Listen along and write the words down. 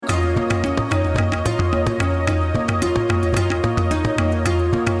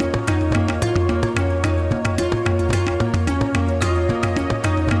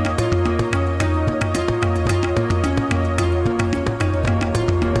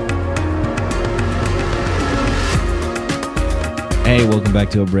Hey, welcome back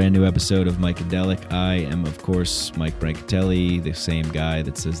to a brand new episode of Micadelic. I am, of course, Mike Brancatelli, the same guy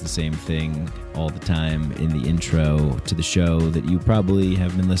that says the same thing all the time in the intro to the show that you probably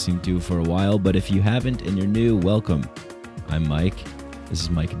have been listening to for a while. But if you haven't and you're new, welcome. I'm Mike. This is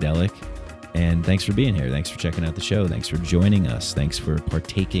Micadelic. And thanks for being here. Thanks for checking out the show. Thanks for joining us. Thanks for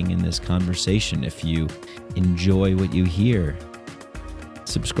partaking in this conversation. If you enjoy what you hear,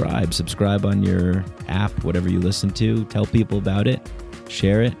 subscribe on your app, whatever you listen to. Tell people about it,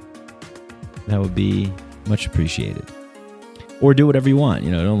 share it. That would be much appreciated. Or do whatever you want.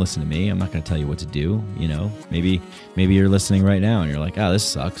 Don't listen to me. I'm not going to tell you what to do. Maybe you're listening right now and you're like, oh, this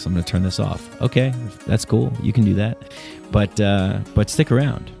sucks. I'm going to turn this off. Okay, that's cool. You can do that. But stick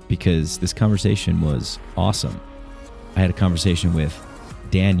around because this conversation was awesome. I had a conversation with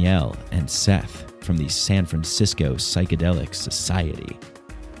Danielle and Seth from the San Francisco Psychedelic Society.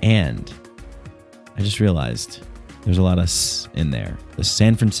 And I just realized there's a lot of S in there. The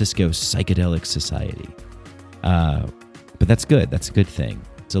San Francisco Psychedelic Society. But that's good. That's a good thing.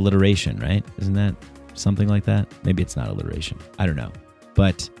 It's alliteration, right? Isn't that something like that? Maybe it's not alliteration. I don't know.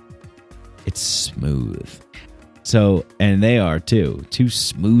 But it's smooth. So, and they are two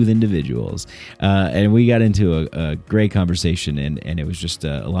smooth individuals. And we got into a great conversation, and it was just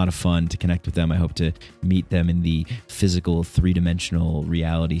a lot of fun to connect with them. I hope to meet them in the physical three-dimensional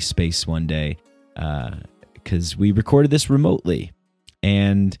reality space one day, because we recorded this remotely.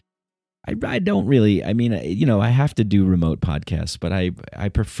 And I don't really, I have to do remote podcasts, but I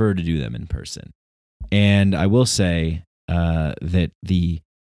prefer to do them in person. And I will say that the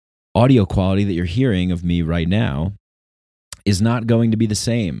audio quality that you're hearing of me right now is not going to be the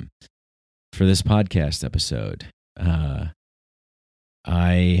same for this podcast episode.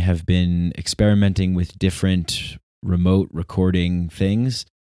 I have been experimenting with different remote recording things,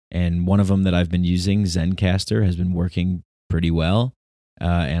 and one of them that I've been using, Zencastr, has been working pretty well.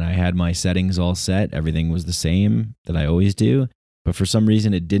 And I had my settings all set. Everything was the same that I always do, but for some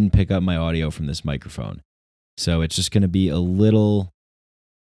reason it didn't pick up my audio from this microphone. So it's just going to be a little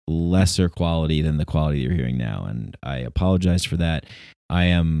lesser quality than the quality you're hearing now, and I apologize for that. I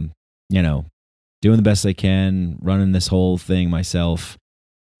am, doing the best I can, running this whole thing myself,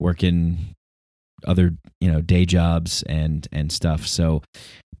 working other, day jobs and stuff. So,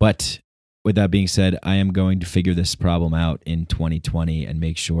 but with that being said, I am going to figure this problem out in 2020 and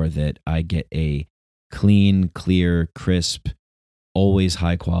make sure that I get a clean, clear, crisp, always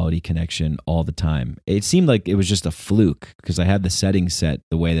high quality connection all the time. It seemed like it was just a fluke because I had the settings set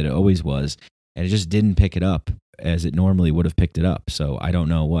the way that it always was, and it just didn't pick it up as it normally would have picked it up. So I don't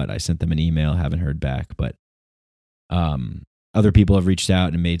know what. I sent them an email, haven't heard back, but other people have reached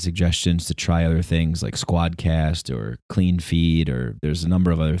out and made suggestions to try other things like Squadcast or Clean Feed, or there's a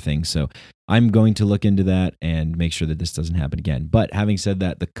number of other things. So I'm going to look into that and make sure that this doesn't happen again. But having said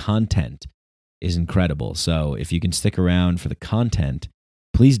that, the content is incredible. So if you can stick around for the content,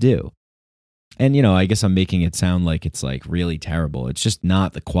 please do. And, I guess I'm making it sound like it's like really terrible. It's just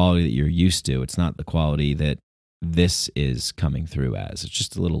not the quality that you're used to. It's not the quality that this is coming through as. It's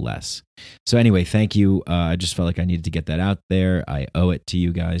just a little less. So anyway, thank you. I just felt like I needed to get that out there. I owe it to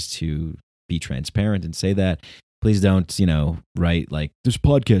you guys to be transparent and say that. Please don't, write like, this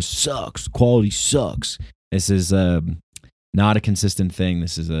podcast sucks. Quality sucks. This is not a consistent thing.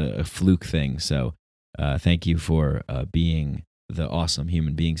 This is a fluke thing. So thank you for being the awesome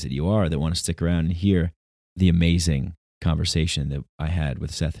human beings that you are that want to stick around and hear the amazing conversation that I had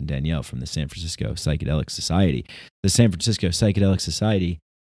with Seth and Danielle from the San Francisco Psychedelic Society. The San Francisco Psychedelic Society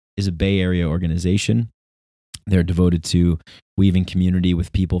is a Bay Area organization. They're devoted to weaving community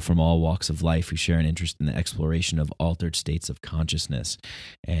with people from all walks of life who share an interest in the exploration of altered states of consciousness.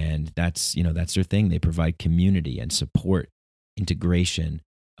 And that's their thing. They provide community and support, integration,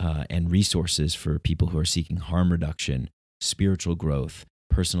 and resources for people who are seeking harm reduction, spiritual growth,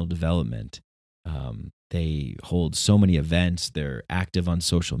 personal development. They hold so many events. They're active on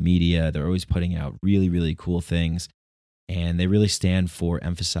social media. They're always putting out really, really cool things. And they really stand for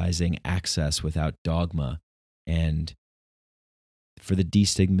emphasizing access without dogma and for the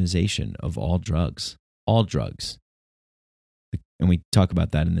destigmatization of all drugs. All drugs. And we talk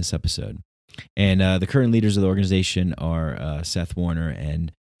about that in this episode. And the current leaders of the organization are Seth Warner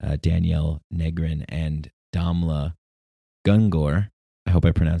and Danielle Negrin and Damla Gungor. I hope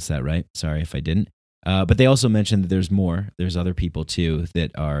I pronounced that right. Sorry if I didn't. But they also mentioned that there's more. There's other people too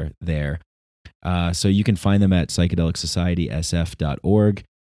that are there. So you can find them at psychedelicsocietysf.org.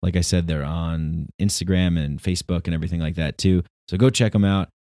 Like I said, they're on Instagram and Facebook and everything like that too. So go check them out.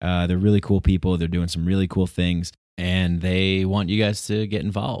 They're really cool people. They're doing some really cool things, and they want you guys to get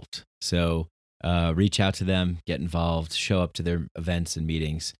involved. So reach out to them, get involved, show up to their events and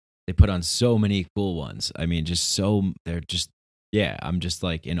meetings. They put on so many cool ones. I mean, I'm just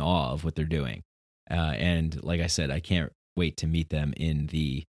like in awe of what they're doing. And like I said, I can't wait to meet them in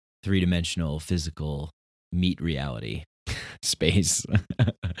the 3-dimensional physical meet reality space.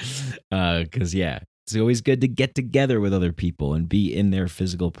 Because it's always good to get together with other people and be in their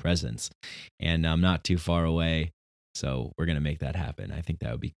physical presence. And I'm not too far away, so we're going to make that happen. I think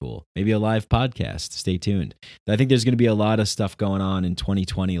that would be cool. Maybe a live podcast. Stay tuned. I think there's going to be a lot of stuff going on in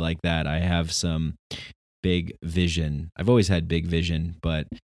 2020 like that. I have some big vision. I've always had big vision, but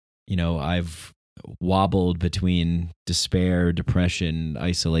I've wobbled between despair, depression,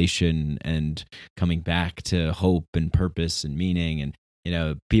 isolation, and coming back to hope and purpose and meaning. And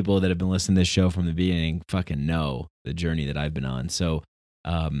people that have been listening to this show from the beginning fucking know the journey that I've been on. So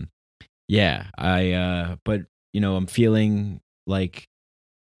but I'm feeling like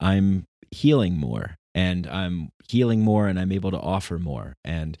I'm healing more, and I'm able to offer more.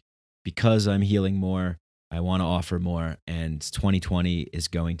 And because I'm healing more, I want to offer more. And 2020 is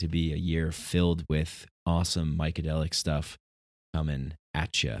going to be a year filled with awesome Micadelic stuff coming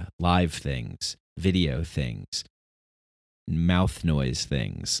at you. Live things, video things, mouth noise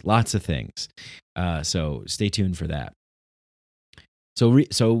things, lots of things. So stay tuned for that.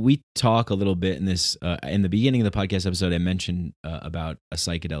 So we talk a little bit in this, in the beginning of the podcast episode, I mentioned about a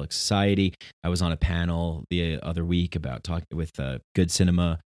psychedelic society. I was on a panel the other week about talking with Good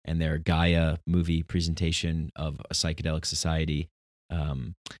Cinema and their Gaia movie presentation of a psychedelic society.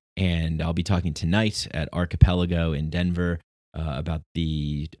 And I'll be talking tonight at Archipelago in Denver about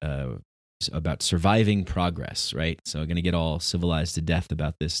surviving progress, right? So I'm going to get all civilized to death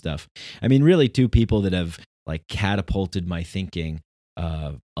about this stuff. I mean, really, two people that have like catapulted my thinking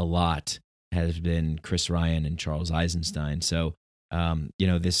a lot has been Chris Ryan and Charles Eisenstein. So,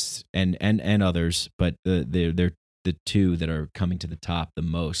 this and others, but they're the two that are coming to the top the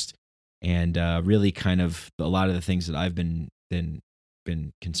most, and really kind of a lot of the things that I've been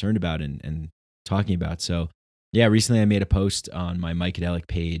concerned about and talking about. So recently I made a post on my Micadelic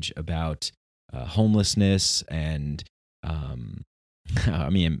page about homelessness, and I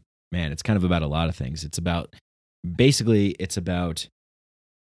mean, man, it's kind of about a lot of things. It's about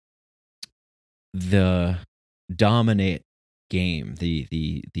the dominant game,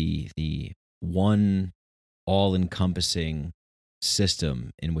 the one all-encompassing system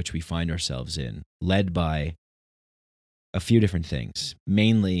in which we find ourselves in, led by a few different things,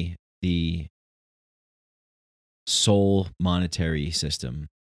 mainly the sole monetary system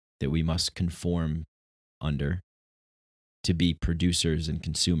that we must conform under to be producers and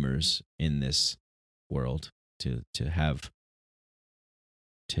consumers in this world, to have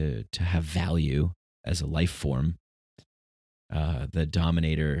value as a life form. The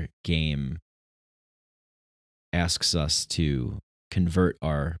dominator game asks us to convert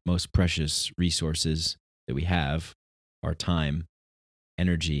our most precious resources that we have, our time,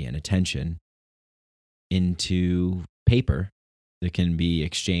 energy, and attention, into paper that can be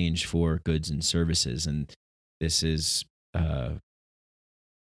exchanged for goods and services. And this is, this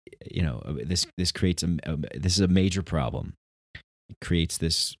creates this is a major problem. It creates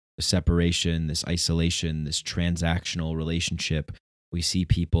this separation, this isolation, this transactional relationship. We see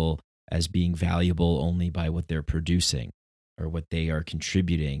people as being valuable only by what they're producing or what they are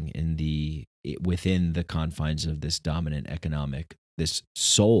contributing within the confines of this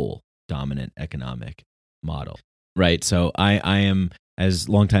sole dominant economic model. Right. So I am, as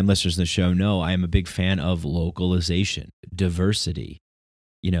longtime listeners of the show know, I am a big fan of localization, diversity.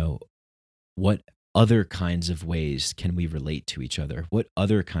 What other kinds of ways can we relate to each other? What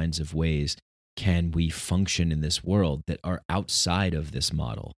other kinds of ways can we function in this world that are outside of this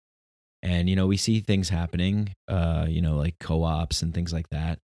model? And, we see things happening, like co-ops and things like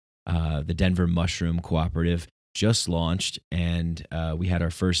that. The Denver Mushroom Cooperative just launched, and we had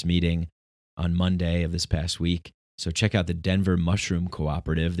our first meeting on Monday of this past week. So check out the Denver Mushroom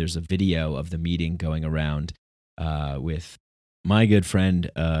Cooperative. There's a video of the meeting going around with my good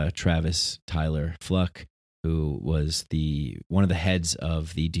friend Travis Tyler Fluck, who was one of the heads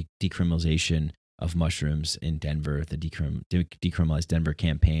of the decriminalization of mushrooms in Denver, the Decriminalize Denver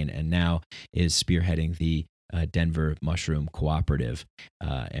campaign, and now is spearheading the Denver Mushroom Cooperative.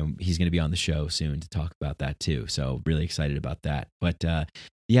 And he's going to be on the show soon to talk about that too. So really excited about that. But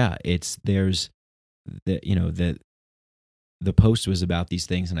there's the post was about these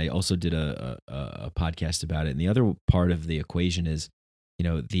things, and I also did a podcast about it. And the other part of the equation is,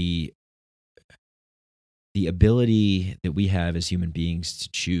 the ability that we have as human beings to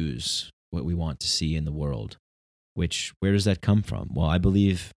choose what we want to see in the world. Where does that come from? Well, I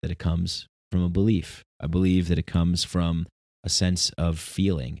believe that it comes from a belief. I believe that it comes from a sense of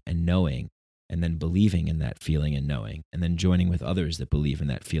feeling and knowing, and then believing in that feeling and knowing, and then joining with others that believe in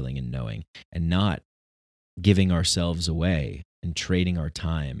that feeling and knowing, and not giving ourselves away and trading our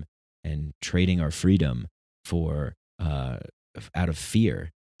time and trading our freedom for out of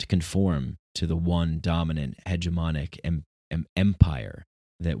fear to conform to the one dominant hegemonic empire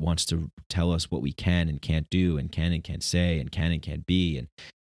that wants to tell us what we can and can't do, and can and can't say, and can and can't be. And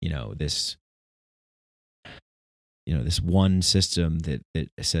this one system that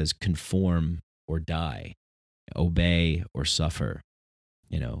says conform or die, obey or suffer,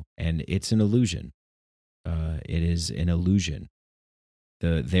 and it's an illusion. It is an illusion.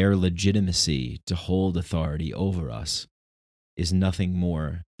 Their legitimacy to hold authority over us is nothing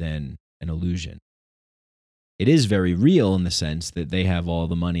more than an illusion. It is very real in the sense that they have all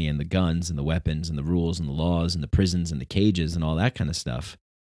the money and the guns and the weapons and the rules and the laws and the prisons and the cages and all that kind of stuff.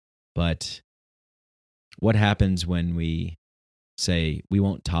 But what happens when we say we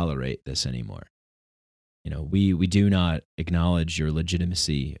won't tolerate this anymore? We do not acknowledge your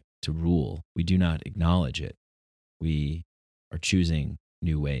legitimacy to rule. We do not acknowledge it. We are choosing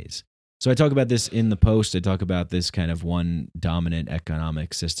new ways. So I talk about this in the post. I talk about this kind of one dominant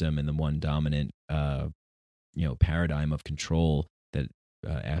economic system and the one dominant paradigm of control that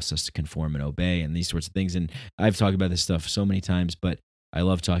asks us to conform and obey and these sorts of things. And I've talked about this stuff so many times, but I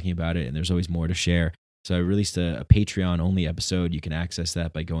love talking about it, and there's always more to share. So I released a Patreon-only episode. You can access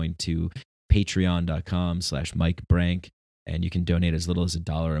that by going to patreon.com/Mike Brank, and you can donate as little as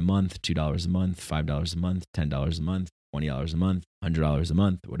 $1 a month, $2 a month, $5 a month, $10 a month, $20 a month, $100 a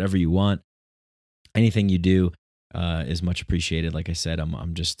month, whatever you want. Anything you do is much appreciated. Like I said,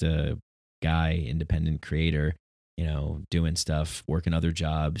 I'm just a guy, independent creator, doing stuff, working other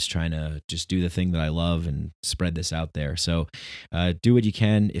jobs, trying to just do the thing that I love and spread this out there. So do what you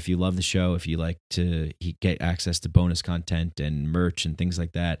can. If you love the show, if you like to get access to bonus content and merch and things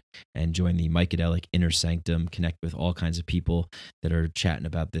like that, and join the Micadelic Inner Sanctum, connect with all kinds of people that are chatting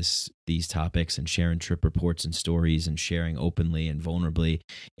about these topics and sharing trip reports and stories and sharing openly and vulnerably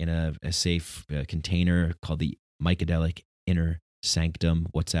in a safe container called the Micadelic Inner Sanctum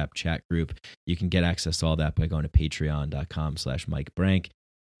WhatsApp chat group. You can get access to all that by going to patreon.com/Mike Brank.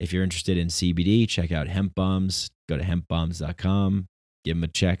 If you're interested in CBD, check out Hemp Bombs. Go to hempbombs.com, give them a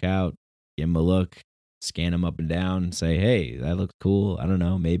check out, give them a look, scan them up and down, and say, hey, that looks cool. I don't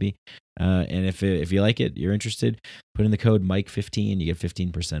know, maybe. And if you like it, you're interested, put in the code Mike15, you get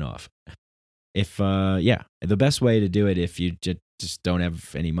 15% off. The best way to do it, if you just don't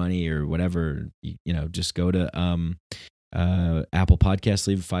have any money or whatever, just go to Apple Podcasts,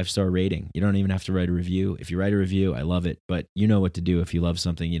 leave a 5-star rating. You don't even have to write a review. If you write a review, I love it, but you know what to do. If you love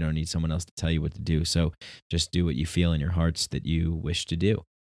something, you don't need someone else to tell you what to do. So just do what you feel in your hearts that you wish to do.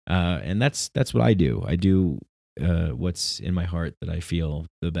 And that's what I do. I do what's in my heart that I feel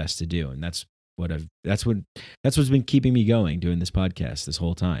the best to do. And that's what's been keeping me going doing this podcast this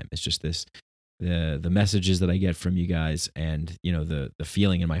whole time. It's just the messages that I get from you guys, and the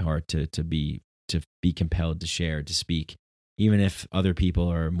feeling in my heart to be compelled to share, to speak, even if other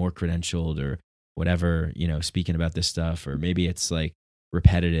people are more credentialed or whatever, speaking about this stuff, or maybe it's like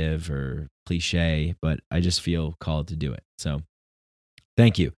repetitive or cliche, but I just feel called to do it. So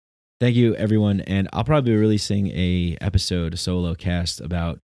thank you everyone. And I'll probably be releasing a solo cast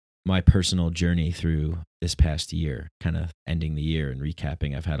about my personal journey through this past year, kind of ending the year and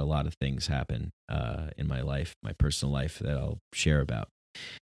recapping. I've had a lot of things happen in my life, my personal life, that I'll share about.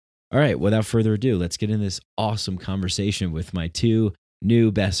 All right, without further ado, let's get in this awesome conversation with my two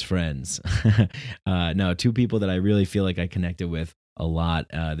new best friends. Two people that I really feel like I connected with a lot.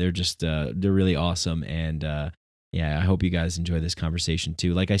 They're really awesome. And I hope you guys enjoy this conversation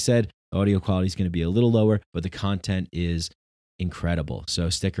too. Like I said, audio quality is going to be a little lower, but the content is incredible. So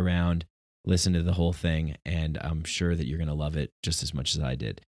stick around, listen to the whole thing, and I'm sure that you're going to love it just as much as I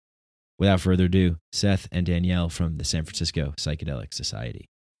did. Without further ado, Seth and Danielle from the San Francisco Psychedelic Society.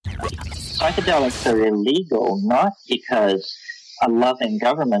 Psychedelics are illegal not because a loving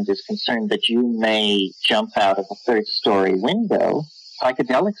government is concerned that you may jump out of a third-story window.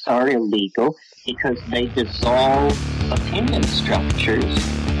 Psychedelics are illegal because they dissolve opinion structures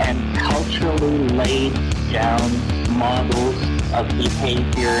and culturally laid down models of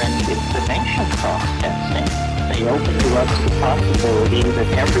behavior and information processing. They open you up to the possibility that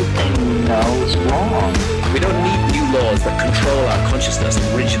everything you know is wrong. We don't need new laws that control our consciousness and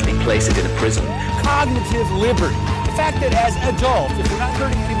rigidly place it in a prison. Cognitive liberty. The fact that as adults, if we're not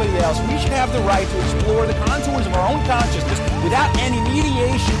hurting anybody else, we should have the right to explore the contours of our own consciousness without any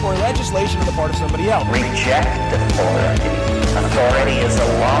mediation or legislation on the part of somebody else. Reject authority. Authority is a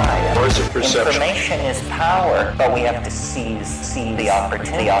lie. Words are perception. Information is power, but we have to seize the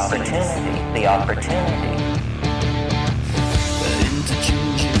opportunity.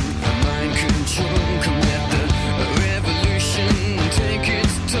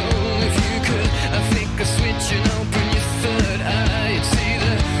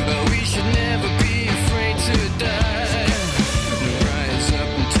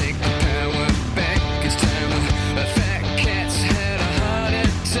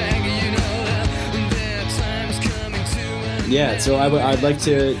 Yeah, so I'd like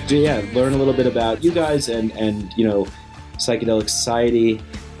to learn a little bit about you guys and Psychedelic Society,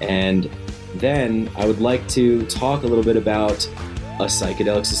 and then I would like to talk a little bit about a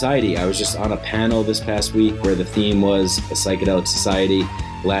Psychedelic Society. I was just on a panel this past week where the theme was a Psychedelic Society.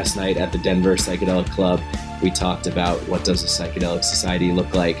 Last night at the Denver Psychedelic Club, we talked about what does a Psychedelic Society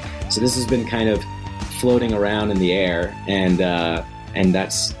look like. So this has been kind of floating around in the air, and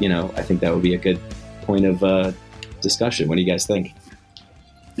that's, I think that would be a good point of discussion. What do you guys think?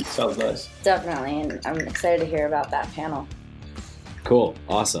 Sounds nice. Definitely, and I'm excited to hear about that panel. Cool,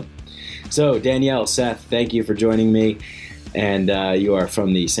 awesome. So Danielle, Seth, thank you for joining me. And you are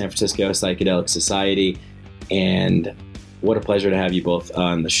from the San Francisco Psychedelic Society, and what a pleasure to have you both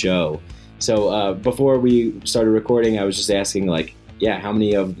on the show. So before we started recording, I was just asking, how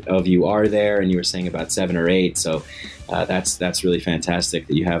many of you are there? And you were saying about 7 or 8. So that's really fantastic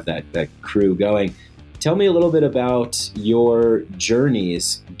that you have that crew going. Tell me a little bit about your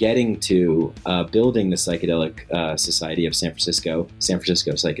journeys getting to building the Psychedelic Society of San Francisco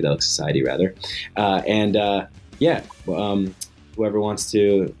Psychedelic Society, rather. Whoever wants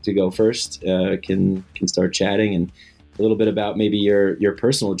to go first can start chatting, and a little bit about maybe your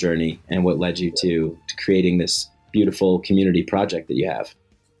personal journey and what led you to creating this beautiful community project that you have.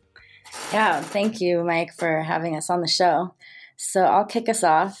 Yeah, thank you, Mike, for having us on the show. So I'll kick us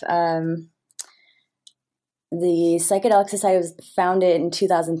off. The Psychedelic Society was founded in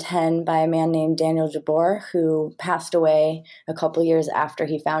 2010 by a man named Daniel Jabbour, who passed away a couple years after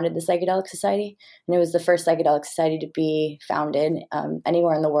he founded the Psychedelic Society. And it was the first psychedelic society to be founded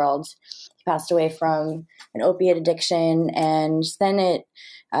anywhere in the world. He passed away from an opiate addiction, and then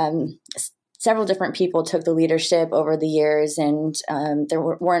several different people took the leadership over the years, and there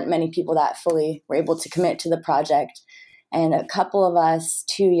weren't many people that fully were able to commit to the project. And a couple of us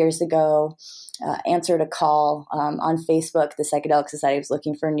 2 years ago answered a call on Facebook. The Psychedelic Society was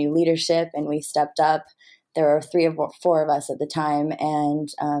looking for new leadership, and we stepped up. There were 3 or 4 of us at the time, and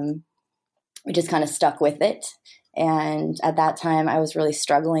we just kind of stuck with it. And at that time, I was really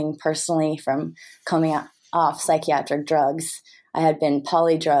struggling personally from coming off psychiatric drugs. I had been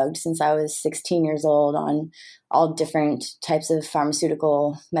polydrugged since I was 16 years old on all different types of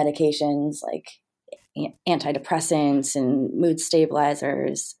pharmaceutical medications, like antidepressants and mood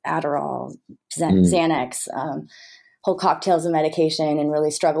stabilizers, Adderall, Xanax, whole cocktails of medication, and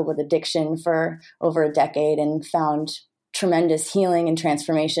really struggled with addiction for over a decade, and found tremendous healing and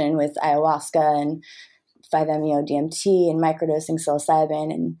transformation with ayahuasca and 5-MeO-DMT and microdosing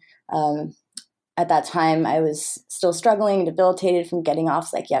psilocybin. And at that time, I was still struggling, debilitated from getting off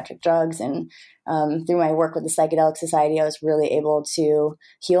psychiatric drugs. And through my work with the Psychedelic Society, I was really able to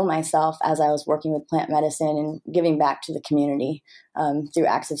heal myself as I was working with plant medicine and giving back to the community through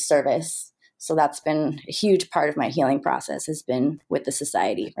acts of service. So that's been a huge part of my healing process, has been with the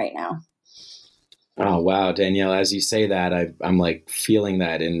society right now. Oh, wow, Danielle, as you say that, I'm like feeling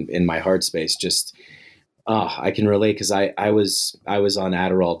that in my heart space. Just, I can relate, because I was on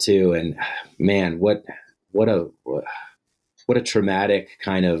Adderall too, and man, what a traumatic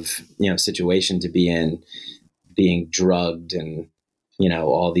kind of situation to be in, being drugged, and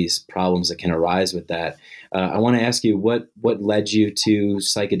all these problems that can arise with that. I want to ask you, what led you to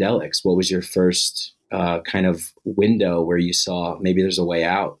psychedelics? What was your first kind of window where you saw maybe there's a way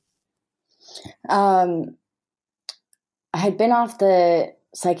out? I had been off the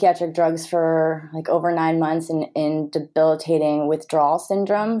psychiatric drugs for like over 9 months in debilitating withdrawal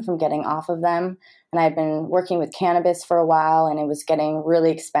syndrome from getting off of them. And I had been working with cannabis for a while, and it was getting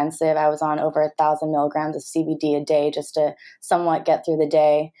really expensive. I was on over 1,000 milligrams of CBD a day just to somewhat get through the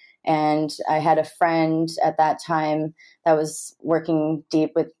day. And I had a friend at that time that was working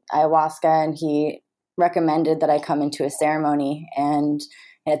deep with ayahuasca, and he recommended that I come into a ceremony. And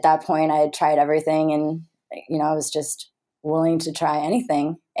at that point, I had tried everything, and I was just willing to try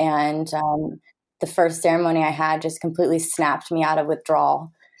anything. And the first ceremony I had just completely snapped me out of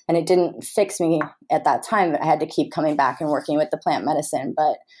withdrawal. And it didn't fix me at that time. I had to keep coming back and working with the plant medicine.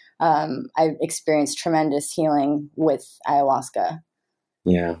 But I experienced tremendous healing with ayahuasca.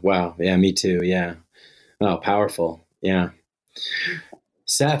 Yeah. Wow. Yeah, me too. Yeah. Oh, powerful. Yeah.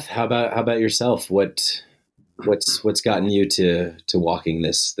 Seth, how about yourself? What's gotten you to walking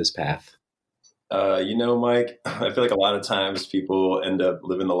this path? Mike, I feel like a lot of times people end up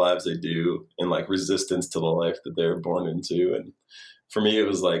living the lives they do in like resistance to the life that they're born into. And for me, it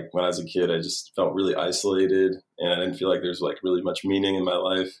was like when I was a kid, I just felt really isolated and I didn't feel like there's like really much meaning in my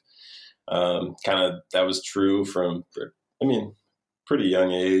life. That was true from, pretty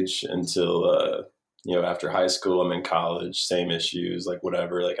young age until, after high school. I'm in college, same issues, like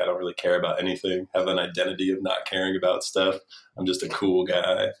whatever, like I don't really care about anything, have an identity of not caring about stuff. I'm just a cool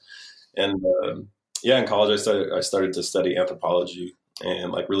guy. And in college, I started to study anthropology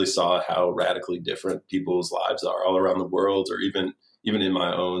and like really saw how radically different people's lives are all around the world, or even in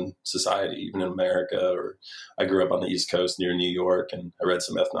my own society, even in America. Or I grew up on the East Coast near New York, and I read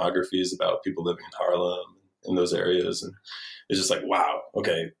some ethnographies about people living in Harlem, in those areas, and it's just like, wow,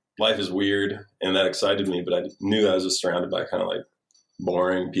 okay, life is weird, and that excited me. But I knew I was just surrounded by kind of like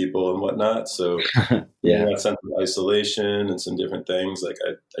boring people and whatnot. So that sense of isolation and some different things. Like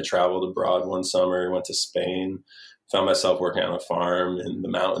I traveled abroad one summer, went to Spain, found myself working on a farm in the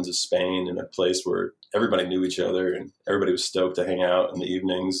mountains of Spain in a place where everybody knew each other and everybody was stoked to hang out in the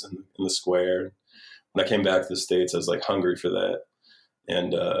evenings and in the square. When I came back to the States, I was like hungry for that.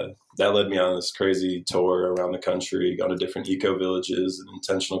 And that led me on this crazy tour around the country, going to different eco villages and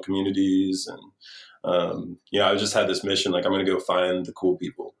intentional communities. And I just had this mission, like I'm going to go find the cool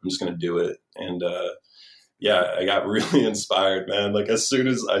people. I'm just going to do it. And I got really inspired, man. Like as soon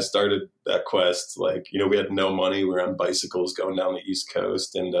as I started that quest, like, we had no money. We were on bicycles going down the East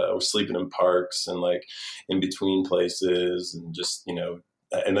Coast, and we're sleeping in parks and like in between places, and just,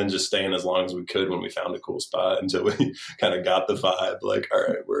 and then just staying as long as we could when we found a cool spot until we kind of got the vibe. Like, all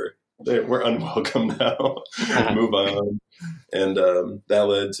right, we're unwelcome now. Move on. And that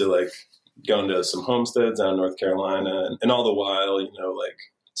led to like going to some homesteads out in North Carolina, and all the while, like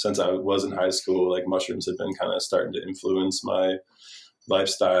since I was in high school, like mushrooms had been kind of starting to influence my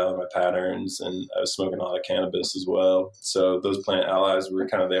lifestyle and my patterns, and I was smoking a lot of cannabis as well. So those plant allies were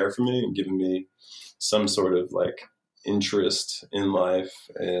kind of there for me and giving me some sort of like interest in life,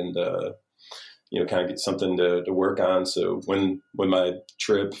 and kind of get something to work on. So when my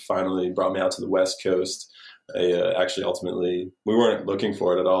trip finally brought me out to the West Coast, I actually ultimately, we weren't looking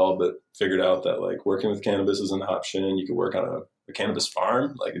for it at all, but figured out that like working with cannabis is an option. You could work on a cannabis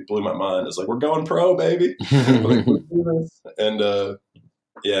farm. Like it blew my mind. It's like, we're going pro, baby. Like, and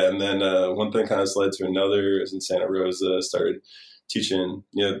and then one thing kind of led to another. I was in Santa Rosa, started teaching,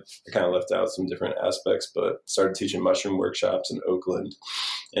 I kind of left out some different aspects, but started teaching mushroom workshops in Oakland,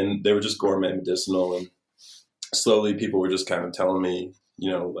 and they were just gourmet medicinal. And slowly people were just kind of telling me,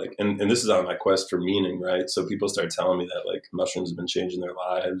 and this is on my quest for meaning, right? So people started telling me that like mushrooms have been changing their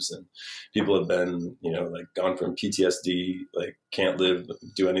lives, and people have been, like gone from PTSD, like can't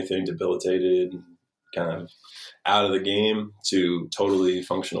do anything, debilitated, and kind of out of the game, to totally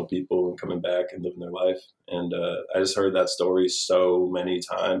functional people and coming back and living their life. And I just heard that story so many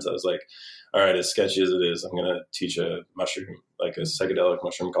times. I was like, all right, as sketchy as it is, I'm going to teach a psychedelic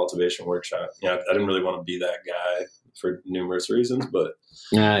mushroom cultivation workshop. I didn't really want to be that guy for numerous reasons, but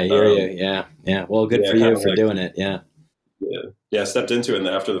I hear you. Yeah. Well, good for you for doing it. Yeah. I stepped into it, and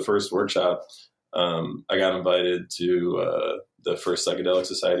after the first workshop, I got invited to the first Psychedelic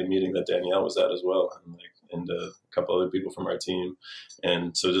Society meeting that Danielle was at as well, and a couple other people from our team.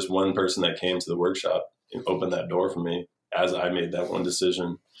 And so just one person that came to the workshop opened that door for me as I made that one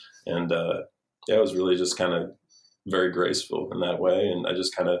decision. And it was really just kind of very graceful in that way. And I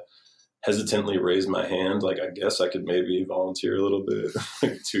just kind of hesitantly raised my hand, like, I guess I could maybe volunteer a little bit.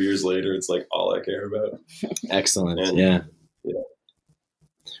 Like 2 years later, it's like all I care about. Excellent. And, yeah.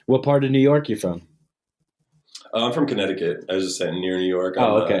 What part of New York are you from? I'm from Connecticut. I was just saying near New York.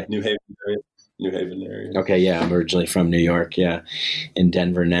 Okay. New Haven area. Okay. Yeah. I'm originally from New York. Yeah. In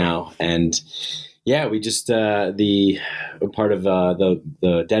Denver now. And yeah, we just, part of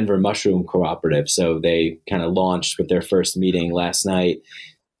the Denver Mushroom Cooperative. So they kind of launched with their first meeting last night.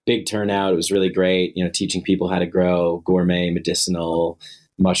 Big turnout. It was really great. Teaching people how to grow gourmet medicinal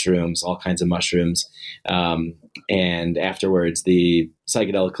mushrooms, all kinds of mushrooms. And afterwards, the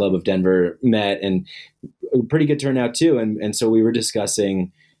Psychedelic Club of Denver met, and a pretty good turnout too. And so we were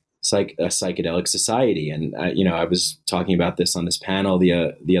discussing a psychedelic society. And, I was talking about this on this panel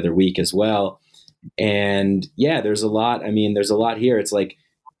the other week as well. And yeah, there's a lot here. It's like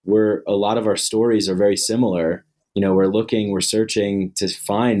a lot of our stories are very similar. We're searching to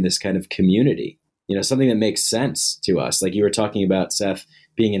find this kind of community, something that makes sense to us. Like you were talking about, Seth,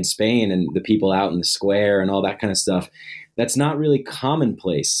 being in Spain and the people out in the square and all that kind of stuff. That's not really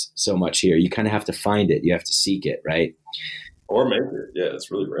commonplace so much here. You kind of have to find it. You have to seek it, right? or make it. Yeah, it's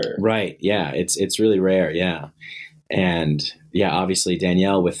really rare. Right. Yeah. It's really rare. Yeah. And yeah, obviously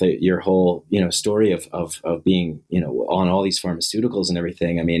Danielle, with your whole, story of being, on all these pharmaceuticals and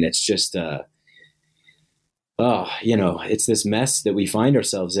everything. I mean, it's just, it's this mess that we find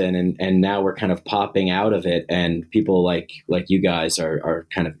ourselves in, and now we're kind of popping out of it, and people like you guys are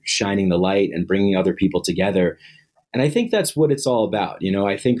kind of shining the light and bringing other people together. And I think that's what it's all about.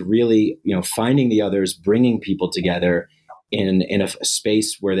 I think really, finding the others, bringing people together in a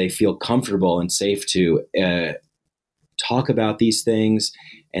space where they feel comfortable and safe to talk about these things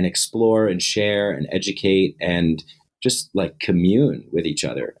and explore and share and educate and just like commune with each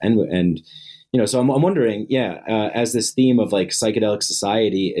other. And so I'm wondering, as this theme of like psychedelic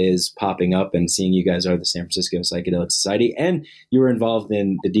society is popping up, and seeing you guys are the San Francisco Psychedelic Society, and you were involved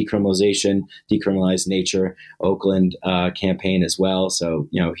in the Decriminalized Nature Oakland campaign as well. So,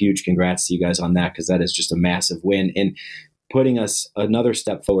 huge congrats to you guys on that, because that is just a massive win in putting us another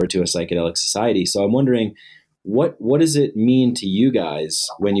step forward to a psychedelic society. So I'm wondering, what does it mean to you guys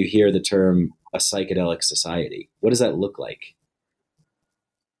when you hear the term a psychedelic society? What does that look like?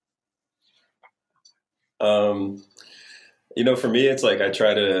 For me, it's like for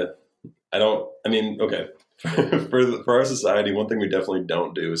our society, one thing we definitely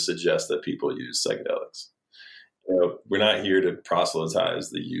don't do is suggest that people use psychedelics. We're not here to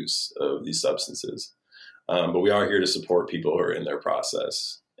proselytize the use of these substances, but we are here to support people who are in their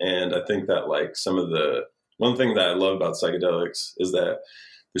process. And I think that one thing that I love about psychedelics is that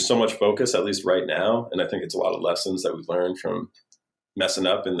there's so much focus, at least right now, and I think it's a lot of lessons that we've learned from messing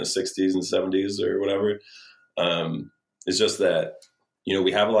up in the 60s and 70s or whatever. It's just that,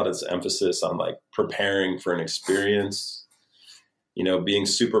 we have a lot of this emphasis on like preparing for an experience, being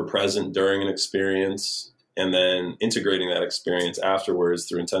super present during an experience, and then integrating that experience afterwards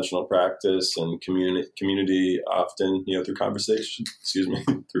through intentional practice and community, often, through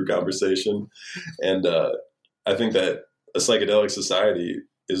conversation. And I think that a psychedelic society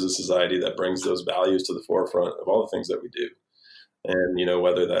is a society that brings those values to the forefront of all the things that we do. And,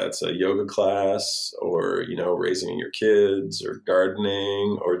 whether that's a yoga class or, raising your kids or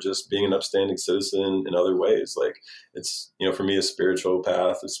gardening or just being an upstanding citizen in other ways, like it's, for me, a spiritual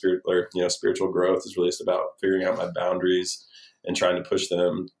path, spiritual growth is really just about figuring out my boundaries and trying to push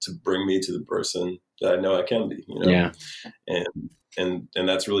them to bring me to the person that I know I can be, Yeah. And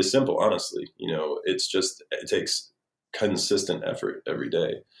that's really simple, honestly. It takes consistent effort every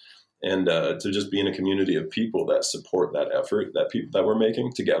day. And to just be in a community of people that support that effort that we're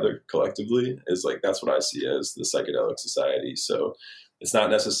making together collectively is like, that's what I see as the psychedelic society. So it's not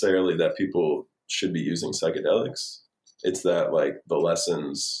necessarily that people should be using psychedelics. It's that like the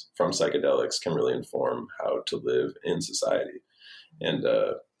lessons from psychedelics can really inform how to live in society. And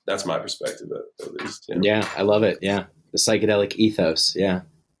that's my perspective, at least. Yeah, I love it. Yeah. The psychedelic ethos. Yeah.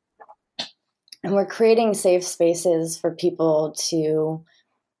 And we're creating safe spaces for people to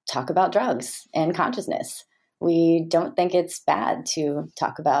talk about drugs and consciousness. We don't think it's bad to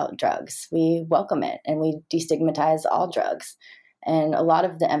talk about drugs. We welcome it, and we destigmatize all drugs. And a lot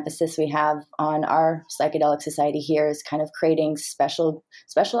of the emphasis we have on our psychedelic society here is kind of creating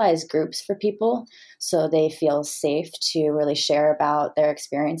specialized groups for people so they feel safe to really share about their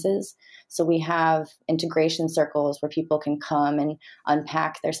experiences. So we have integration circles where people can come and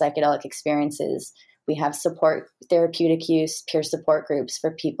unpack their psychedelic experiences. We have support, therapeutic use, peer support groups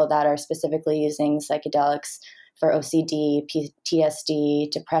for people that are specifically using psychedelics for OCD, PTSD,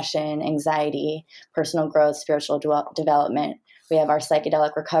 depression, anxiety, personal growth, spiritual development. We have our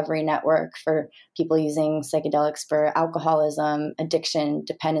psychedelic recovery network for people using psychedelics for alcoholism, addiction,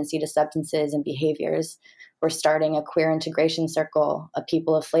 dependency to substances and behaviors. We're starting a queer integration circle, a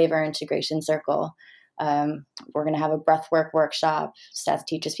people of flavor integration circle. We're going to have a breathwork workshop. Seth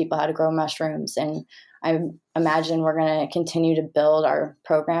teaches people how to grow mushrooms. And I imagine we're going to continue to build our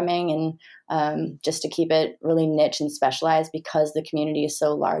programming and just to keep it really niche and specialized because the community is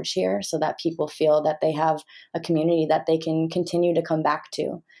so large here, so that people feel that they have a community that they can continue to come back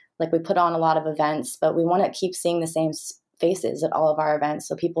to. Like, we put on a lot of events, but we want to keep seeing the same faces at all of our events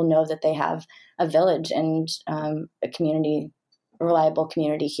so people know that they have a village and a community, a reliable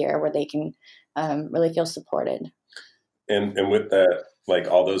community here where they can really feel supported. And with that, like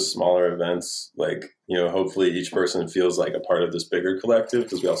all those smaller events, like, you know, hopefully each person feels like a part of this bigger collective,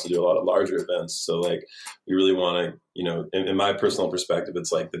 because we also do a lot of larger events. So like, we really want to, you know, in my personal perspective,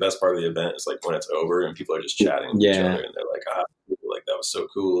 it's like the best part of the event is like when it's over and people are just chatting with each other and they're like, like that was so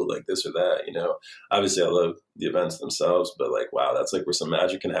cool, like this or that, you know. Obviously I love the events themselves, but like, wow, that's like where some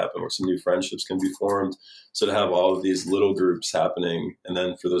magic can happen, where some new friendships can be formed. So to have all of these little groups happening, and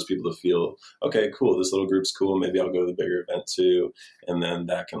then for those people to feel, okay, cool, this little group's cool, maybe I'll go to the bigger event too. And then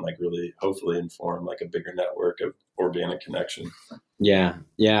that can like really hopefully inform like a bigger network of organic connection. Yeah.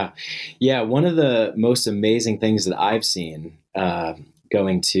 One of the most amazing things that I've seen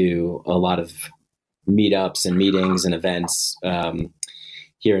going to a lot of meetups and meetings and events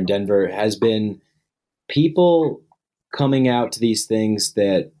here in Denver has been people coming out to these things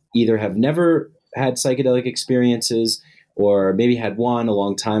that either have never had psychedelic experiences or maybe had one a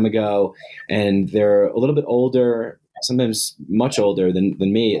long time ago, and they're a little bit older, sometimes much older than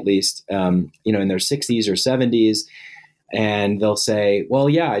me at least, you know, in their 60s or 70s. And they'll say, well,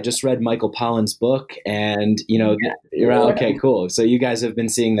 yeah, I just read Michael Pollan's book and, you know, you're okay, cool. So you guys have been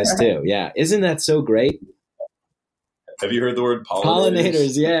seeing this too. Yeah. Isn't that so great? Have you heard the word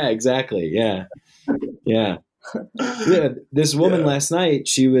pollinators? Yeah, exactly. Yeah. This woman last night,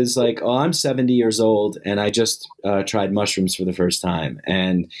 she was like, oh, I'm 70 years old and I just tried mushrooms for the first time.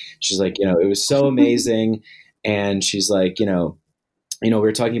 And she's like, you know, it was so amazing. And she's like, you know, we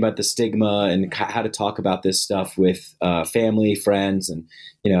were talking about the stigma and how to talk about this stuff with family, friends, and,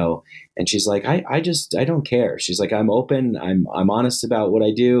 you know, and she's like, I don't care. She's like, I'm open. I'm honest about what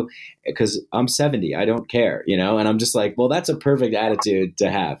I do because I'm 70. I don't care, you know? And I'm just like, well, that's a perfect attitude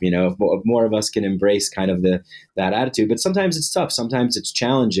to have, you know, if more of us can embrace kind of that attitude, but sometimes it's tough. Sometimes it's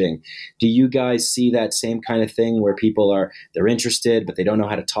challenging. Do you guys see that same kind of thing where people they're interested, but they don't know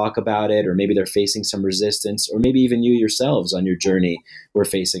how to talk about it, or maybe they're facing some resistance, or maybe even you yourselves on your journey were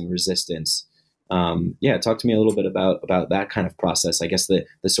facing resistance? Talk to me a little bit about that kind of process. I guess the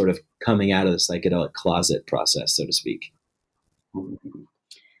sort of coming out of the psychedelic closet process, so to speak.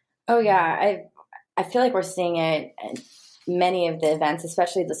 Oh yeah, I feel like we're seeing it in many of the events,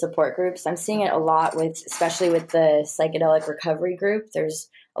 especially the support groups. I'm seeing it a lot especially with the psychedelic recovery group. There's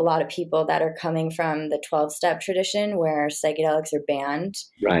a lot of people that are coming from the 12-step tradition where psychedelics are banned,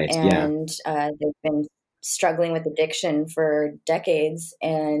 right? And they've been struggling with addiction for decades,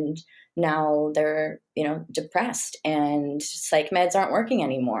 and now they're, you know, depressed and psych meds aren't working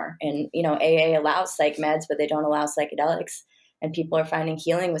anymore. And, you know, AA allows psych meds, but they don't allow psychedelics, and people are finding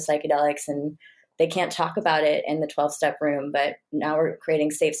healing with psychedelics, and they can't talk about it in the 12-step room. But now we're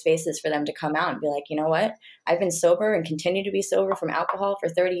creating safe spaces for them to come out and be like, you know what, I've been sober and continue to be sober from alcohol for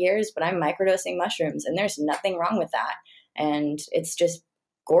 30 years, but I'm microdosing mushrooms, and there's nothing wrong with that. And it's just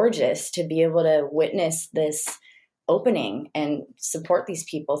gorgeous to be able to witness this opening and support these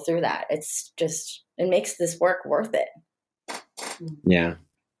people through that. It's just, it makes this work worth it. Yeah,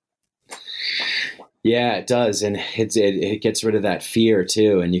 it does. And it gets rid of that fear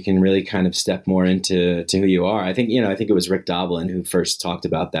too. And you can really kind of step more into who you are. I think it was Rick Doblin who first talked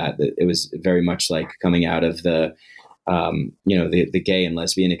about that it was very much like coming out of the gay and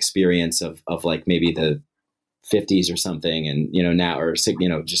lesbian experience of like maybe the 50s or something. And, you know, now, or, you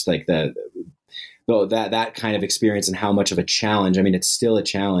know, just like that kind of experience, and how much of a challenge, I mean, it's still a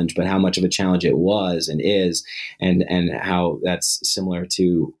challenge, but how much of a challenge it was and is, and how that's similar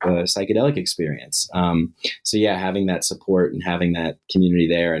to a psychedelic experience. So yeah, having that support and having that community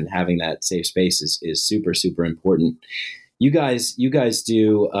there and having that safe space is super, super important. You guys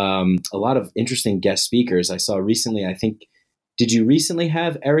do a lot of interesting guest speakers. I saw recently, I think, did you recently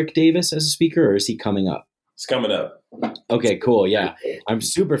have Eric Davis as a speaker, or is he coming up? It's coming up. Okay, cool. Yeah. I'm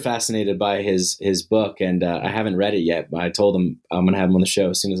super fascinated by his book, and I haven't read it yet, but I told him I'm going to have him on the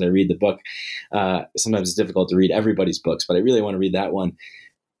show as soon as I read the book. Sometimes it's difficult to read everybody's books, but I really want to read that one.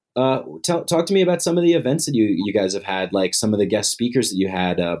 Talk to me about some of the events that you guys have had, like some of the guest speakers that you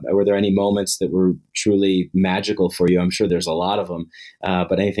had. Were there any moments that were truly magical for you? I'm sure there's a lot of them,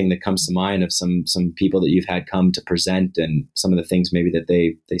 but anything that comes to mind of some people that you've had come to present and some of the things maybe that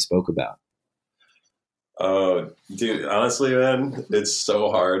they spoke about? Oh, dude, honestly, man, it's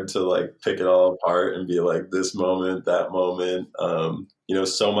so hard to like pick it all apart and be like this moment, that moment. You know,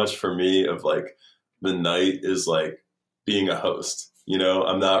 so much for me of like the night is like being a host. You know,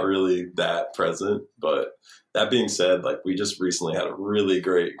 I'm not really that present, but that being said, like we just recently had a really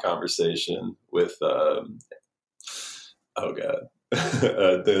great conversation with,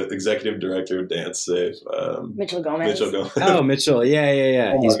 the executive director of Dance Safe, Mitchell Gomez. Oh, Mitchell.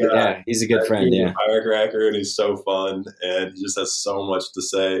 Yeah. He's a good friend. He's a firecracker, and he's so fun, and he just has so much to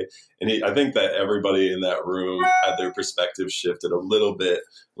say. And I think that everybody in that room had their perspective shifted a little bit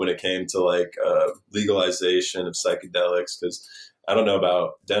when it came to like legalization of psychedelics, because I don't know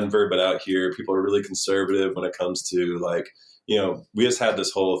about Denver, but out here, people are really conservative when it comes to like, you know, we just had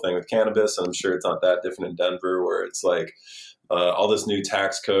this whole thing with cannabis, and I'm sure it's not that different in Denver, where it's like, all this new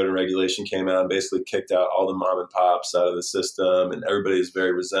tax code and regulation came out and basically kicked out all the mom and pops out of the system, and everybody's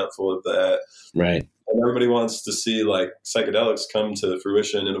very resentful of that. Right. And everybody wants to see like psychedelics come to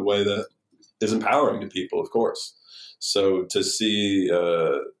fruition in a way that is empowering to people, of course. So to see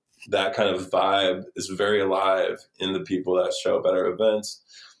that kind of vibe is very alive in the people that show up at our events.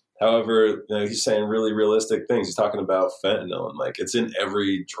 However, he's saying really realistic things. He's talking about fentanyl, and like it's in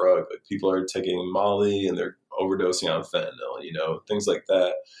every drug. Like people are taking Molly and they're overdosing on fentanyl, things like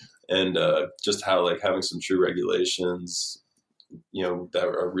that. And just how like having some true regulations, that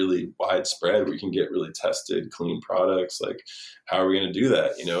are really widespread, where you can get really tested, clean products. Like, how are we going to do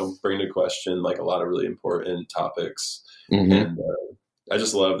that? Bring to question like a lot of really important topics. Mm-hmm. And I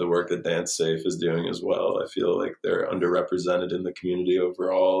just love the work that Dance Safe is doing as well. I feel like they're underrepresented in the community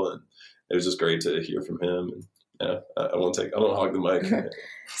overall, and it was just great to hear from him. And I won't hog the mic.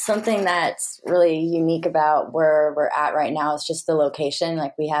 Something that's really unique about where we're at right now is just the location.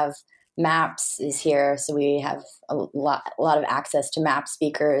 Like we have MAPS is here, so we have a lot of access to MAPS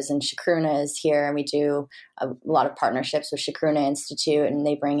speakers, and Chacruna is here, and we do a lot of partnerships with Chacruna Institute, and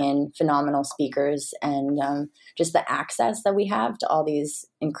they bring in phenomenal speakers, and just the access that we have to all these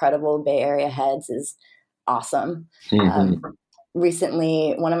incredible Bay Area heads is awesome. Mm-hmm.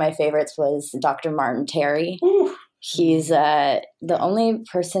 Recently, one of my favorites was Dr. Martin Terry. Ooh. He's the only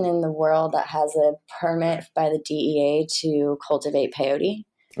person in the world that has a permit by the DEA to cultivate peyote.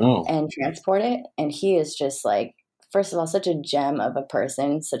 Oh. And transport it. And he is just like, first of all, such a gem of a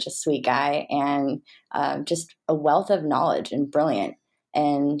person, such a sweet guy, and just a wealth of knowledge and brilliant.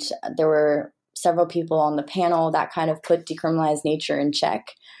 And there were several people on the panel that kind of put Decriminalized Nature in check,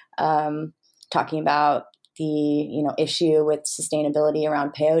 talking about the issue with sustainability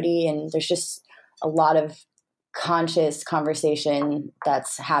around peyote. And there's just a lot of conscious conversation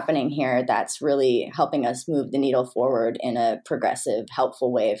that's happening here that's really helping us move the needle forward in a progressive,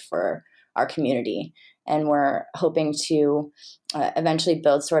 helpful way for our community. And we're hoping to eventually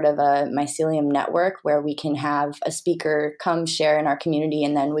build sort of a mycelium network where we can have a speaker come share in our community,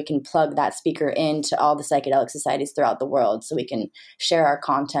 and then we can plug that speaker into all the psychedelic societies throughout the world so we can share our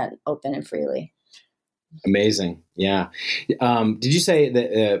content open and freely. Amazing. Yeah. Did you say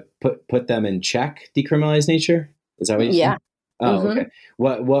that put them in check, Decriminalized Nature? Is that what you said? Oh, mm-hmm. Okay.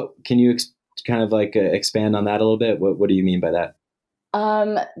 What can you kind of like expand on that a little bit? What do you mean by that?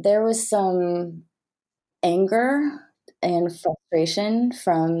 There was some anger and frustration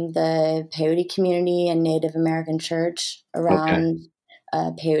from the peyote community and Native American church around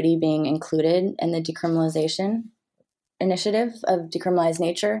peyote being included in the decriminalization initiative of Decriminalized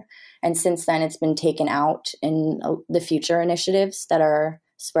Nature. And since then, it's been taken out in the future initiatives that are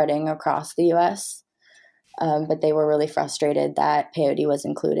spreading across the U.S. But they were really frustrated that peyote was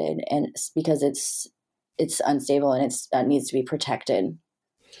included, and it's because it's unstable and it needs to be protected.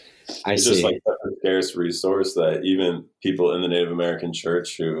 It's just like a scarce resource that even people in the Native American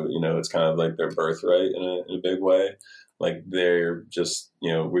church who, it's kind of like their birthright in a big way. Like they're just,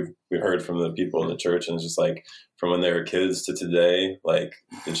 we've heard from the people in the church, and it's just like from when they were kids to today, like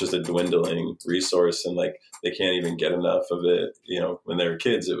it's just a dwindling resource, and like they can't even get enough of it. When they were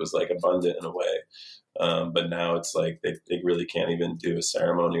kids, it was like abundant in a way. But now it's like they really can't even do a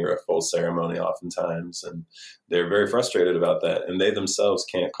ceremony or a full ceremony oftentimes. And they're very frustrated about that. And they themselves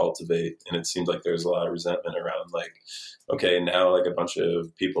can't cultivate. And it seems like there's a lot of resentment around like, okay, now like a bunch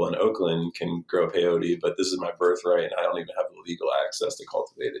of people in Oakland can grow peyote, but this is my birthright and I don't even have the legal access to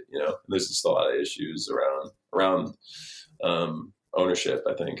cultivate it, And there's just a lot of issues around ownership,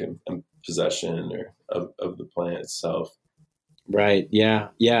 I think, and possession of the plant itself. Right. Yeah.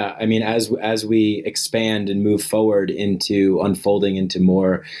 Yeah. I mean, as we expand and move forward into unfolding into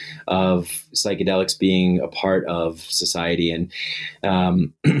more of psychedelics being a part of society, and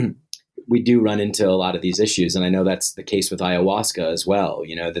we do run into a lot of these issues. And I know that's the case with ayahuasca as well,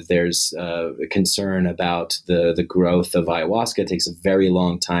 that there's a concern about the growth of ayahuasca. It takes a very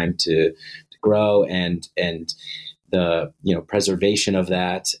long time to grow, and the, preservation of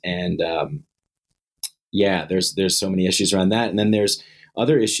that. And, there's so many issues around that. And then there's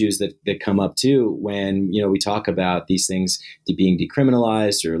other issues that come up too when, we talk about these things being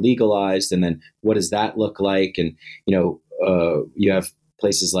decriminalized or legalized, and then what does that look like? And, you have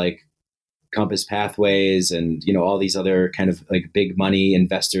places like Compass Pathways and, all these other kind of like big money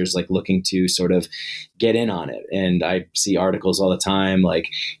investors like looking to sort of get in on it. And I see articles all the time like,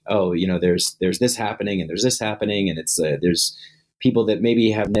 oh, there's this happening and there's this happening. And it's there's people that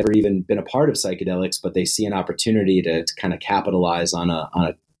maybe have never even been a part of psychedelics, but they see an opportunity to kind of capitalize on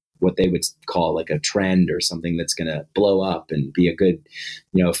a what they would call like a trend or something that's going to blow up and be a good,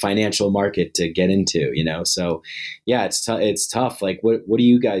 financial market to get into, So yeah, it's tough. Like what do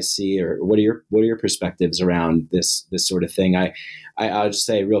you guys see, or what are your perspectives around this sort of thing? I'll just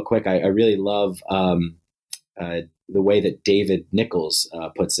say real quick, I really love, the way that David Nichols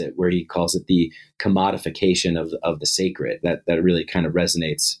puts it, where he calls it the commodification of the sacred. That really kind of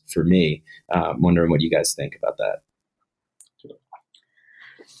resonates for me. I'm wondering what you guys think about that.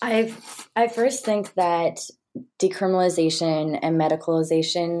 I first think that decriminalization and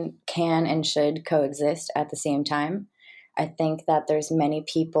medicalization can and should coexist at the same time. I think that there's many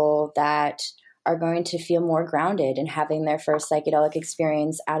people that are going to feel more grounded in having their first psychedelic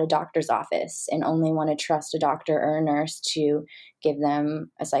experience at a doctor's office and only want to trust a doctor or a nurse to give them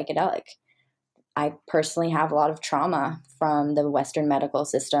a psychedelic. I personally have a lot of trauma from the Western medical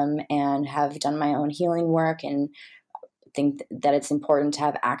system and have done my own healing work, and think that it's important to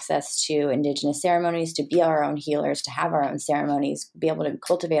have access to indigenous ceremonies, to be our own healers, to have our own ceremonies, be able to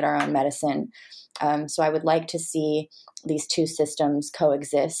cultivate our own medicine. So I would like to see these two systems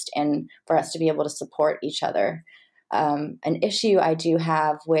coexist and for us to be able to support each other. An issue I do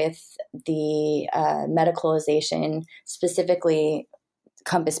have with the medicalization, specifically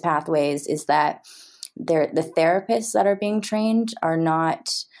Compass Pathways, is that the therapists that are being trained are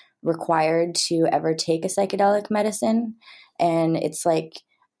not required to ever take a psychedelic medicine. And it's like,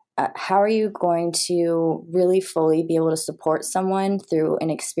 how are you going to really fully be able to support someone through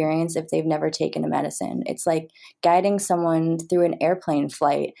an experience if they've never taken a medicine? It's like guiding someone through an airplane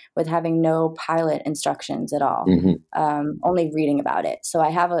flight with having no pilot instructions at all, only reading about it. So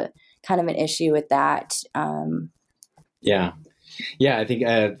I have a kind of an issue with that. Yeah, I think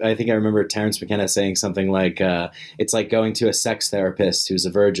I remember Terence McKenna saying something like, "It's like going to a sex therapist who's a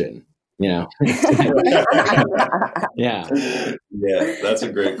virgin." Yeah, that's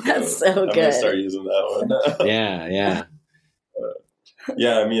a great quote. That's so good. I'm gonna start using that one.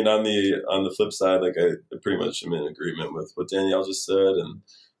 Yeah. I mean, on the flip side, like I pretty much am in agreement with what Danielle just said, and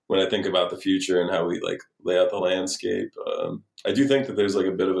when I think about the future and how we like lay out the landscape, I do think that there's like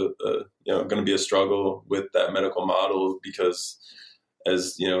a bit of going to be a struggle with that medical model, because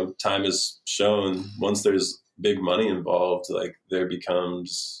as time has shown, once there's big money involved, like there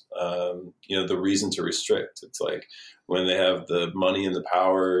becomes the reason to restrict. It's like when they have the money and the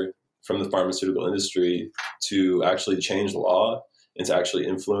power from the pharmaceutical industry to actually change the law and to actually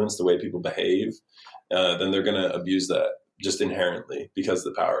influence the way people behave, then they're going to abuse that just inherently because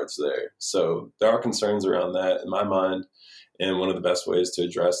the power is there. So there are concerns around that in my mind. And one of the best ways to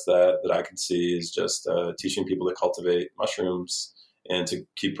address that I can see is just teaching people to cultivate mushrooms and to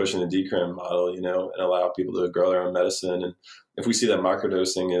keep pushing the decrim model, and allow people to grow their own medicine. And if we see that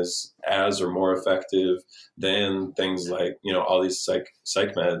microdosing is as or more effective than things like, all these psych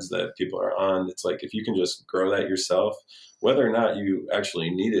meds that people are on, it's like if you can just grow that yourself, whether or not you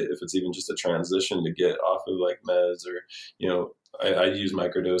actually need it, if it's even just a transition to get off of like meds or, I use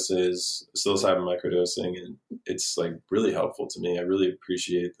microdoses, psilocybin microdosing, and it's like really helpful to me. I really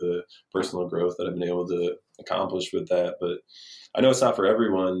appreciate the personal growth that I've been able to accomplish with that. But I know it's not for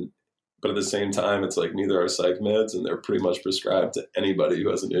everyone, but at the same time, it's like neither are psych meds, and they're pretty much prescribed to anybody who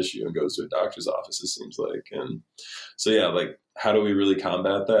has an issue and goes to a doctor's office, it seems like. And so, yeah, like how do we really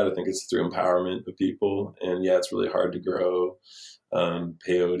combat that? I think it's through empowerment of people. And yeah, it's really hard to grow.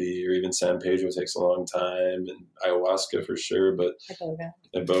 Peyote or even San Pedro takes a long time, and ayahuasca for sure, but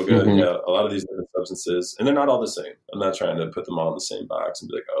Iboga, yeah, a lot of these different substances, and they're not all the same. I'm not trying to put them all in the same box and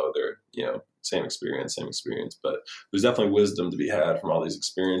be like, oh, they're, same experience, but there's definitely wisdom to be had from all these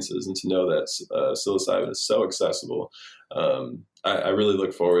experiences, and to know that psilocybin is so accessible. I really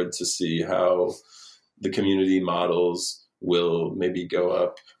look forward to see how the community models will maybe go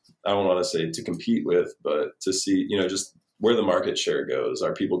up. I don't want to say to compete with, but to see, just where the market share goes.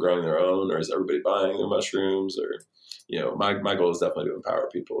 Are people growing their own, or is everybody buying their mushrooms? Or, my goal is definitely to empower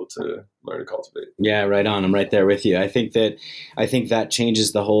people to learn to cultivate. Yeah, right on. I'm right there with you. I think that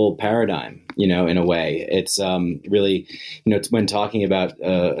changes the whole paradigm, in a way. It's really, it's when talking about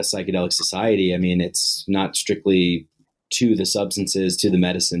a psychedelic society, I mean, it's not strictly to the substances, to the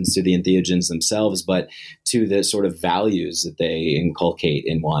medicines, to the entheogens themselves, but to the sort of values that they inculcate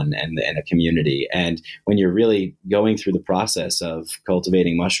in one and a community. And when you're really going through the process of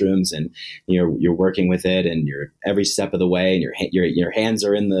cultivating mushrooms, and you're working with it, and you're every step of the way, and your hands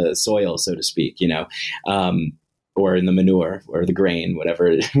are in the soil, so to speak, or in the manure or the grain,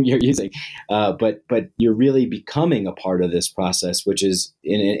 whatever you're using. But you're really becoming a part of this process, which is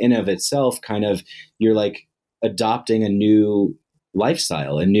in of itself kind of, you're like adopting a new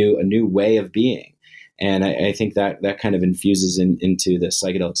lifestyle, a new way of being. And I think that kind of infuses into the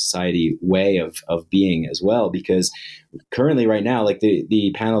psychedelic society way of being as well, because currently right now, like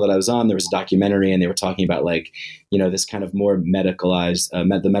the panel that I was on, there was a documentary and they were talking about like, this kind of more medicalized,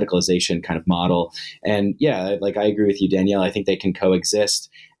 the medicalization kind of model. And yeah, like I agree with you, Danielle. I think they can coexist,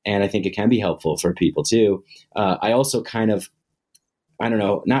 and I think it can be helpful for people too. I also kind of, I don't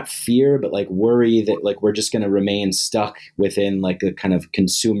know, not fear, but like worry that like we're just going to remain stuck within like a kind of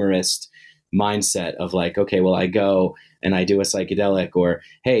consumerist mindset of like, okay, well, I go and I do a psychedelic, or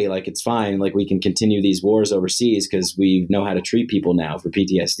hey, like it's fine, like we can continue these wars overseas because we know how to treat people now for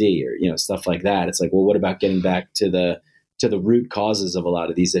PTSD, or stuff like that. It's like, well, what about getting back to the root causes of a lot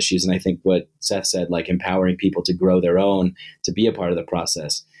of these issues? And I think what Seth said, like empowering people to grow their own, to be a part of the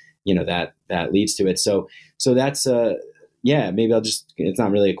process, that leads to it. So that's yeah, maybe I'll just, it's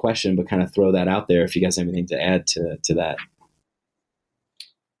not really a question, but kind of throw that out there if you guys have anything to add to that.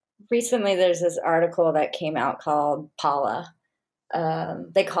 Recently, there's this article that came out called Paula.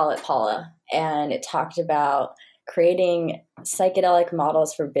 They call it Paula. And it talked about creating psychedelic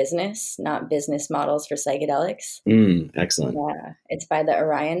models for business, not business models for psychedelics. Excellent. Yeah, it's by the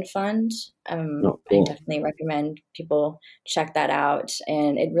Orion Fund. Cool. I definitely recommend people check that out.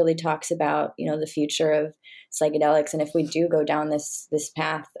 And it really talks about, the future of psychedelics, and if we do go down this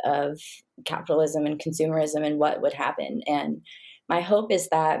path of capitalism and consumerism, and what would happen. And my hope is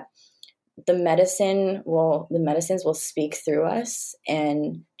that the medicines will speak through us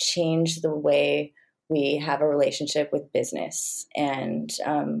and change the way we have a relationship with business. And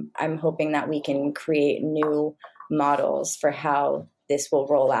I'm hoping that we can create new models for how this will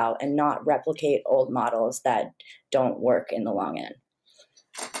roll out and not replicate old models that don't work in the long end.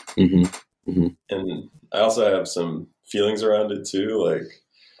 Mm-hmm. Mm-hmm. And I also have some feelings around it too. Like,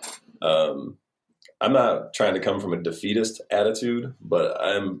 I'm not trying to come from a defeatist attitude, but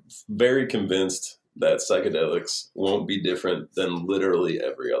I'm very convinced that psychedelics won't be different than literally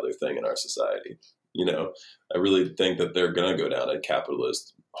every other thing in our society. I really think that they're going to go down a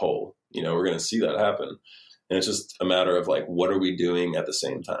capitalist hole. We're going to see that happen. And it's just a matter of like, what are we doing at the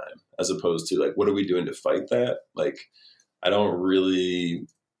same time, as opposed to like, what are we doing to fight that? Like, I don't really,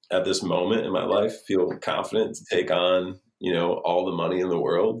 at this moment in my life, feel confident to take on, all the money in the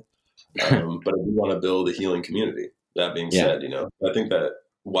world. But I do want to build a healing community. That being said, I think that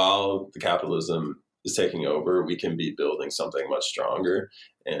while the capitalism is taking over, we can be building something much stronger.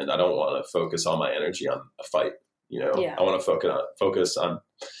 And I don't want to focus all my energy on a fight. I want to focus on,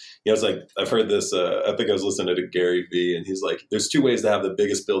 it's like, I've heard this, I think I was listening to Gary Vee, and he's like, there's two ways to have the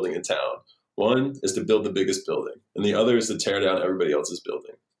biggest building in town. One is to build the biggest building, and the other is to tear down everybody else's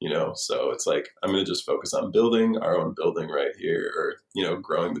building. So it's like, I'm going to just focus on building our own building right here, or,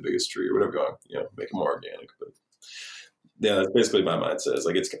 growing the biggest tree or whatever, make it more organic. But yeah, that's basically my mindset. It's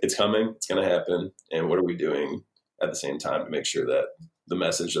like, it's coming, it's going to happen. And what are we doing at the same time to make sure that the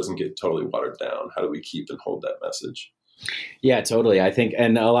message doesn't get totally watered down? How do we keep and hold that message? Yeah, totally. I think,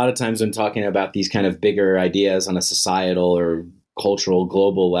 and a lot of times when talking about these kind of bigger ideas on a societal or cultural,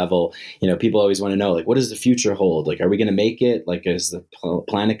 global level, people always want to know, like, what does the future hold? Like, are we going to make it? Like, is the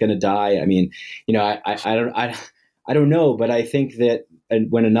planet going to die? I mean, I don't know, but I think that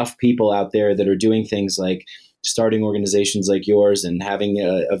when enough people out there that are doing things like starting organizations like yours and having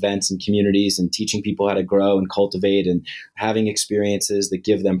events and communities and teaching people how to grow and cultivate and having experiences that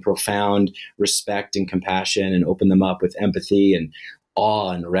give them profound respect and compassion and open them up with empathy and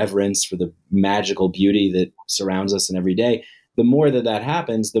awe and reverence for the magical beauty that surrounds us in every day, the more that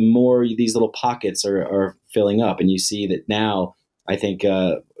happens, the more these little pockets are filling up. And you see that now, I think,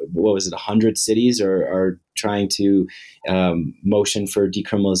 100 cities are trying to motion for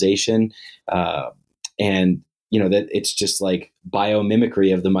decriminalization. And, that it's just like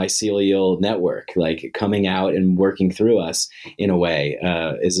biomimicry of the mycelial network, like coming out and working through us in a way,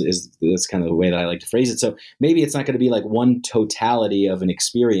 that's kind of the way that I like to phrase it. So maybe it's not going to be like one totality of an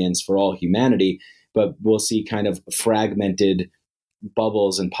experience for all humanity, but we'll see kind of fragmented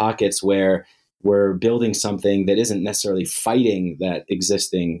bubbles and pockets where we're building something that isn't necessarily fighting that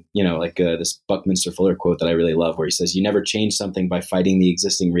existing, like this Buckminster Fuller quote that I really love, where he says, you never change something by fighting the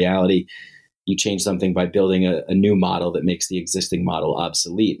existing reality. You change something by building a new model that makes the existing model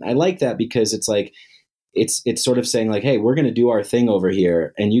obsolete. And I like that because it's like, it's sort of saying like, hey, we're going to do our thing over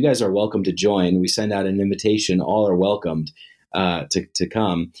here and you guys are welcome to join. We send out an invitation. All are welcomed to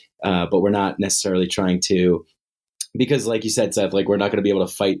come. But we're not necessarily trying to, because like you said, Seth, like we're not going to be able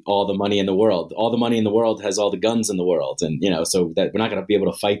to fight all the money in the world. All the money in the world has all the guns in the world. And, so that we're not going to be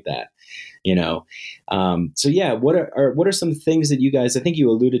able to fight that, So yeah, what are some things that you guys, I think you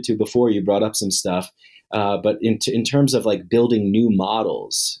alluded to before, you brought up some stuff, but in terms of like building new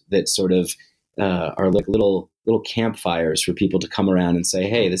models that sort of are like little campfires for people to come around and say,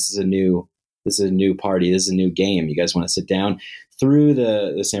 hey, this is a new party, this is a new game, you guys want to sit down. Through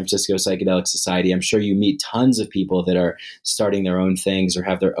the San Francisco Psychedelic Society, I'm sure you meet tons of people that are starting their own things or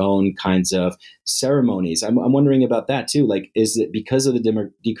have their own kinds of ceremonies. I'm wondering about that too. Like, is it because of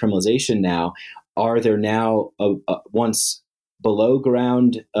the decriminalization now, are there now once below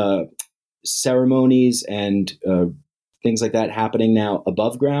ground ceremonies and things like that happening now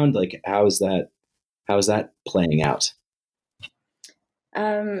above ground? Like, how is that playing out?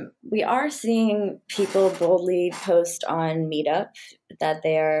 We are seeing people boldly post on Meetup that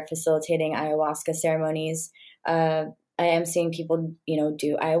they are facilitating ayahuasca ceremonies. I am seeing people,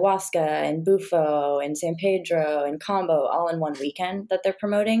 do ayahuasca and Bufo and San Pedro and Combo all in one weekend that they're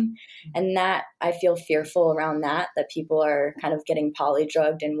promoting. And that, I feel fearful around that people are kind of getting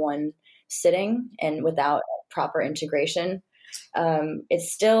polydrugged in one sitting and without proper integration.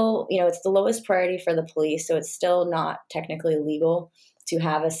 It's still, it's the lowest priority for the police, so it's still not technically legal to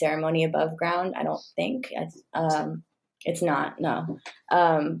have a ceremony above ground. I don't think it's not. No.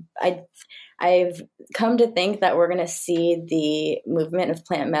 I've come to think that we're going to see the movement of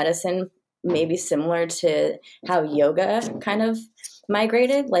plant medicine maybe similar to how yoga kind of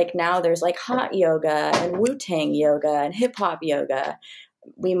migrated. Like now there's like hot yoga and Wu-Tang yoga and hip hop yoga.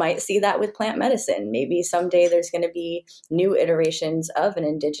 We might see that with plant medicine. Maybe someday there's going to be new iterations of an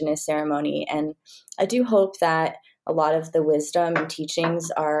indigenous ceremony. And I do hope that a lot of the wisdom and teachings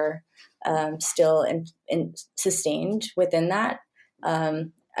are still sustained within that.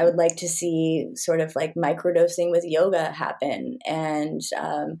 I would like to see sort of like microdosing with yoga happen, and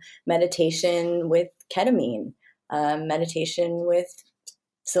meditation with ketamine, meditation with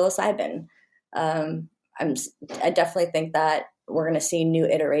psilocybin. I definitely think that we're going to see new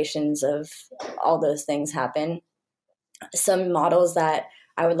iterations of all those things happen. Some models that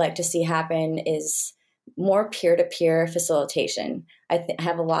I would like to see happen is more peer-to-peer facilitation. I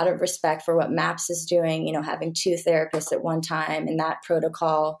have a lot of respect for what MAPS is doing, having 2 therapists at one time in that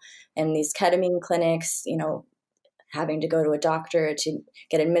protocol, and these ketamine clinics, having to go to a doctor to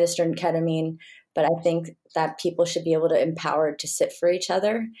get administered ketamine. But I think that people should be able to empowered to sit for each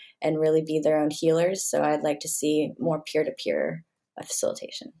other and really be their own healers. So I'd like to see more peer-to-peer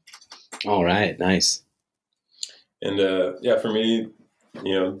facilitation. All right. Nice. And for me,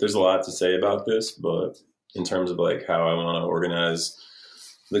 there's a lot to say about this, but in terms of like how I want to organize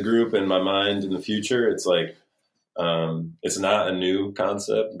the group in my mind in the future, it's like, it's not a new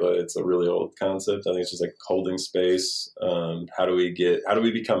concept, but it's a really old concept. I think it's just like holding space. How do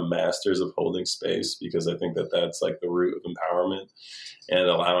we become masters of holding space? Because I think that that's like the root of empowerment, and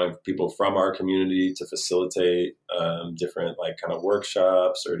allowing people from our community to facilitate different like kind of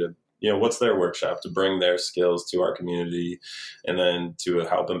workshops, or to, what's their workshop, to bring their skills to our community, and then to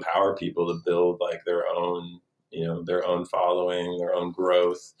help empower people to build like their own following, their own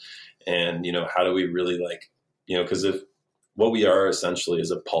growth. And, how do we really like, because if what we are essentially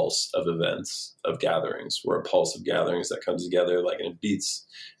is a pulse of events, of gatherings. We're a pulse of gatherings that comes together, like, and it beats.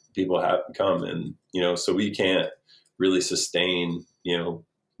 People have to come, and, so we can't really sustain,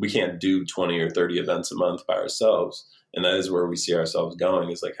 we can't do 20 or 30 events a month by ourselves. And that is where we see ourselves going,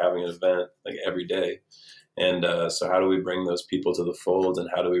 is like having an event like every day. And so how do we bring those people to the fold, and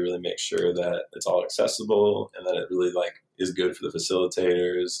how do we really make sure that it's all accessible, and that it really like is good for the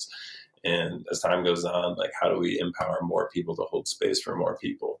facilitators? And as time goes on, like, how do we empower more people to hold space for more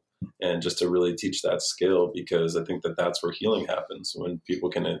people, and just to really teach that skill? Because I think that that's where healing happens, when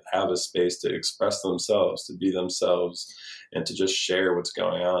people can have a space to express themselves, to be themselves, and to just share what's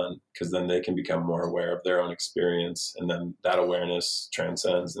going on, because then they can become more aware of their own experience. And then that awareness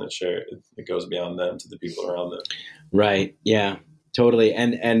transcends, and it goes beyond them to the people around them. Right. Yeah, totally.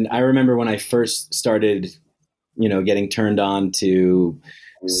 And I remember when I first started, getting turned on to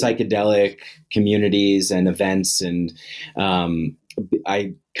psychedelic communities and events, and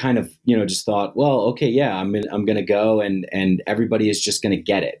I kind of just thought, well, okay, yeah, I'm gonna go, and everybody is just gonna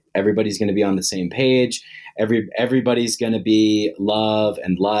get it. Everybody's gonna be on the same page. Everybody's gonna be love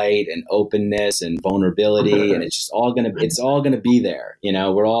and light and openness and vulnerability, and it's all gonna be there.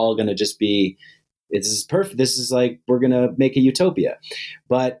 We're all gonna just be. This is perfect. This is like, we're gonna make a utopia.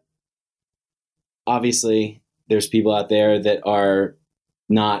 But obviously, there's people out there that are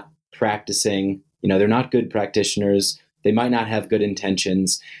not practicing, they're not good practitioners. They might not have good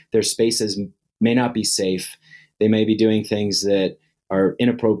intentions. Their spaces may not be safe. They may be doing things that are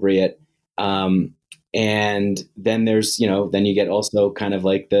inappropriate. And then there's, then you get also kind of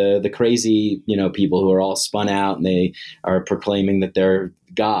like the crazy, people who are all spun out, and they are proclaiming that they're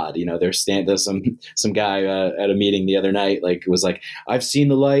God. You know, there's some guy at a meeting the other night, like, was like, I've seen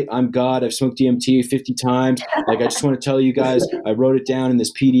the light. I'm God. I've smoked DMT 50 times. Like, I just want to tell you guys, I wrote it down in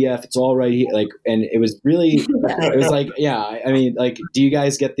this PDF. It's all right here. Like, and it was really, it was like, yeah, I mean, like, do you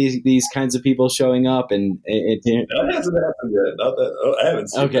guys get these kinds of people showing up? And that hasn't happened yet. Not that I haven't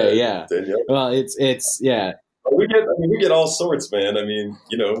seen. Okay, that, yeah. Danielle. Well, it's yeah. We get all sorts, man. I mean,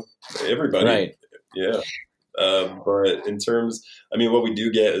 you know, everybody. Right. Yeah. But in terms, I mean, what we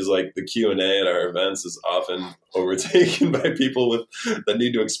do get is like the Q&A at our events is often overtaken by people that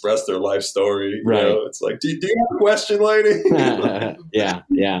need to express their life story. You Right. know? It's like, do you have a question, lady? Yeah.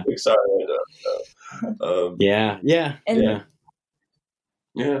 Sorry. Yeah. And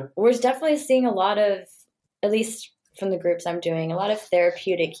Yeah. we're definitely seeing a lot of, at least from the groups I'm doing, a lot of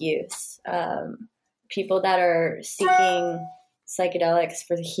therapeutic use. People that are seeking psychedelics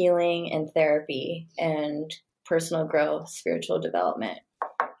for healing and therapy and personal growth, spiritual development.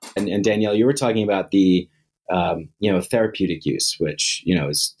 And Danielle, you were talking about the therapeutic use, which, you know,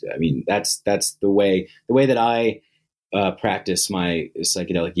 is, I mean, that's the way that I practice my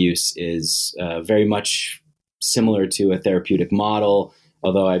psychedelic use is very much similar to a therapeutic model,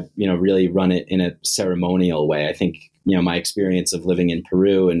 although I, you know, really run it in a ceremonial way. I think, you know, my experience of living in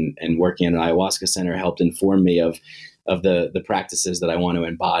Peru and working at an ayahuasca center helped inform me of the practices that I want to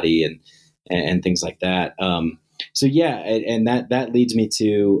embody and things like that. So yeah, and that leads me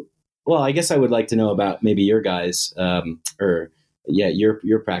to, well, I guess I would like to know about maybe your guys,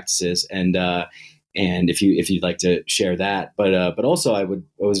 your practices, and if you'd like to share that, but also I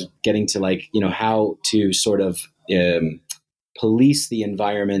was getting to, like, you know, how to sort of police the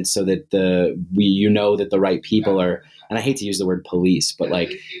environment so that that the right people are, and I hate to use the word police, but,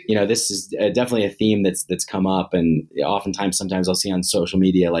 like, you know, this is definitely a theme that's come up, and sometimes I'll see on social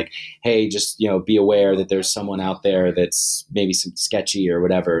media, like, hey, just, you know, be aware that there's someone out there that's maybe some sketchy or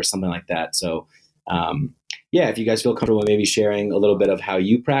whatever, or something like that. So, if you guys feel comfortable maybe sharing a little bit of how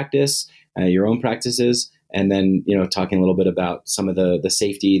you practice, your own practices, and then, you know, talking a little bit about some of the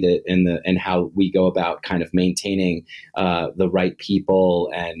safety and how we go about kind of maintaining the right people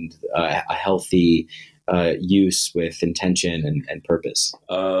and a healthy use with intention and purpose.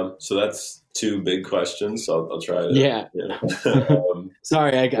 So that's two big questions. So I'll try to. Yeah.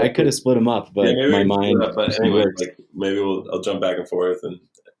 Sorry, I could have split them up, but my mind. But anyway, like, maybe I'll jump back and forth.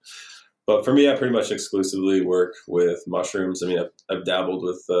 But for me, I pretty much exclusively work with mushrooms. I mean, I've dabbled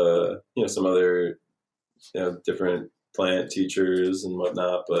with some other different plant teachers and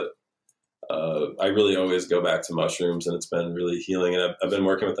whatnot, but I really always go back to mushrooms, and it's been really healing. And I've been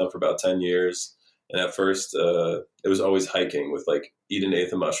working with them for about 10 years. And at first, it was always hiking, with like eat an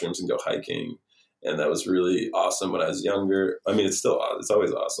eighth of mushrooms and go hiking. And that was really awesome when I was younger. I mean, it's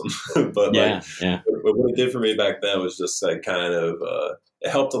always awesome. But what it did for me back then was just like kind of, it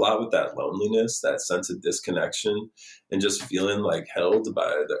helped a lot with that loneliness, that sense of disconnection, and just feeling like held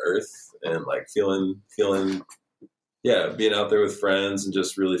by the earth, and like feeling, being out there with friends and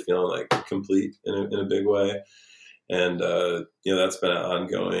just really feeling like complete in a big way. And, that's been an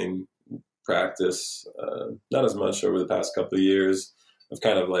ongoing practice, not as much over the past couple of years. I've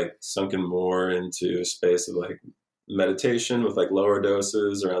kind of like sunken more into a space of like meditation with like lower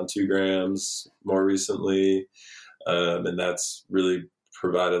doses, around 2 grams more recently. And that's really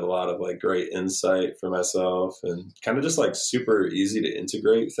provided a lot of like great insight for myself, and kind of just like super easy to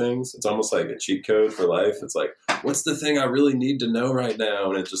integrate things. It's almost like a cheat code for life. It's like, what's the thing I really need to know right now?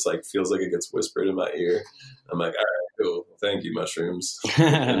 And it just like feels like it gets whispered in my ear. I'm like, all right, cool. Thank you, mushrooms.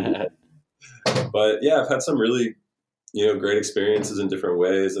 But yeah, I've had some really, great experiences in different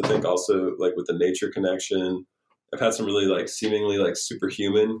ways. I think also like with the nature connection, I've had some really like seemingly like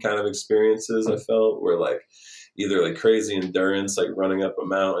superhuman kind of experiences. I felt where like either like crazy endurance, like running up a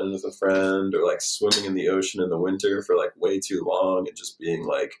mountain with a friend, or like swimming in the ocean in the winter for like way too long, and just being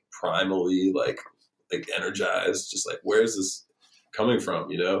like primally like energized, just like, where's this coming from,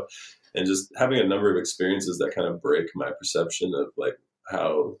 and just having a number of experiences that kind of break my perception of like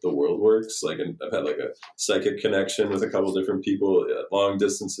how the world works. Like, and I've had like a psychic connection with a couple different people at long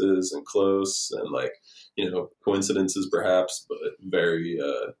distances and close, and like, coincidences perhaps, but very,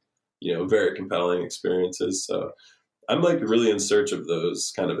 very compelling experiences. So I'm like really in search of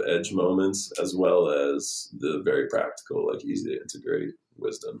those kind of edge moments, as well as the very practical, like easy to integrate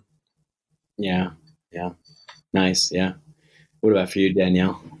wisdom. Yeah. Nice. Yeah. What about for you,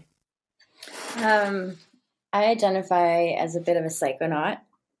 Danielle? I identify as a bit of a psychonaut,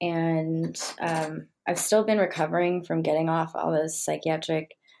 and I've still been recovering from getting off all those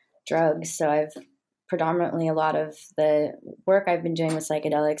psychiatric drugs. So I've predominantly, a lot of the work I've been doing with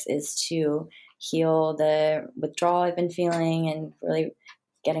psychedelics is to heal the withdrawal I've been feeling, and really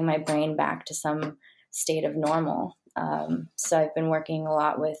getting my brain back to some state of normal. So I've been working a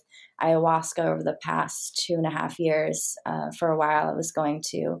lot with ayahuasca over the past 2.5 years. For a while, I was going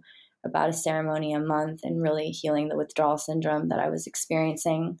to about a ceremony a month and really healing the withdrawal syndrome that I was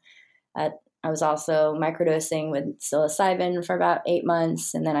experiencing. I was also microdosing with psilocybin for about 8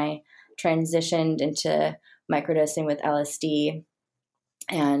 months, and then I transitioned into microdosing with LSD,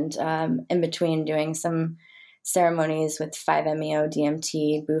 and in between doing some ceremonies with 5-MeO,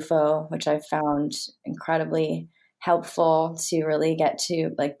 DMT, Bufo, which I've found incredibly helpful to really get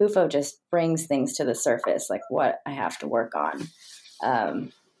to, like, Bufo just brings things to the surface, like what I have to work on.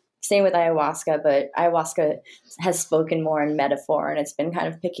 Same with ayahuasca, but ayahuasca has spoken more in metaphor, and it's been kind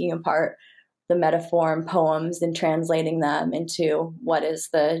of picking apart the metaphor and poems and translating them into what is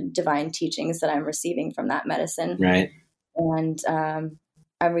the divine teachings that I'm receiving from that medicine. Right. And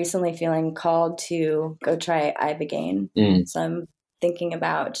I'm recently feeling called to go try Ibogaine. So I'm thinking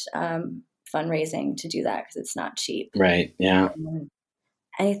about fundraising to do that because it's not cheap. Right. Yeah.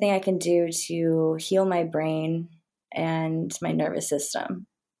 Anything I can do to heal my brain and my nervous system.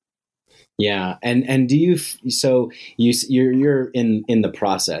 Yeah. And do you, so you're in the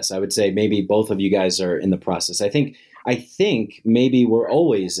process. I would say maybe both of you guys are in the process. I think maybe we're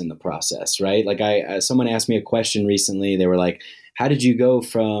always in the process, right? Like someone asked me a question recently. They were like, how did you go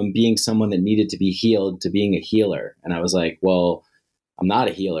from being someone that needed to be healed to being a healer? And I was like, well, I'm not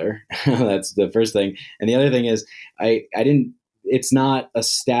a healer. That's the first thing. And the other thing is it's not a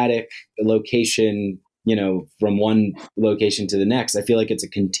static location, from one location to the next. I feel like it's a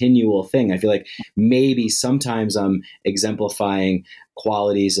continual thing. I feel like maybe sometimes I'm exemplifying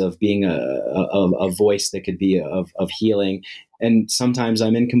qualities of being a voice that could be of healing. And sometimes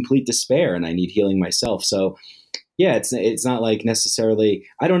I'm in complete despair and I need healing myself. So yeah, it's not like necessarily,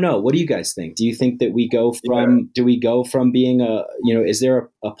 I don't know. What do you guys think? Do you think that do we go from being is there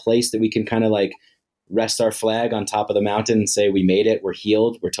a place that we can kind of like rest our flag on top of the mountain and say, we made it, we're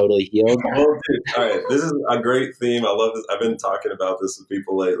healed, we're totally healed? Well, dude, all right. This is a great theme. I love this. I've been talking about this with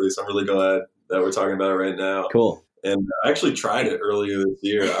people lately, so I'm really glad that we're talking about it right now. Cool. And I actually tried it earlier this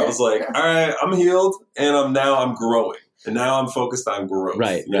year. I was like, all right, I'm healed, and I'm growing. And now I'm focused on growth.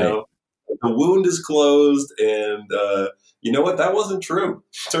 Right, you know? The wound is closed, and you know what? That wasn't true.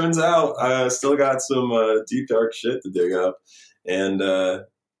 Turns out I still got some deep, dark shit to dig up. And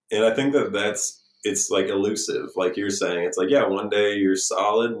I think it's like elusive, like you're saying. It's like, yeah, one day you're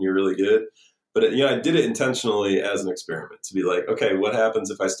solid and you're really good. But I did it intentionally as an experiment to be like, okay, what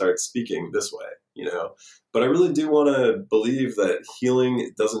happens if I start speaking this way? But I really do want to believe that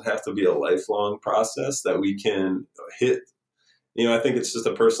healing doesn't have to be a lifelong process, that we can hit. I think it's just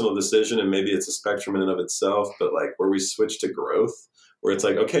a personal decision, and maybe it's a spectrum in and of itself, but like where we switch to growth, where it's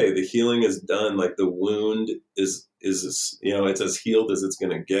like, okay, the healing is done. Like the wound is it's as healed as it's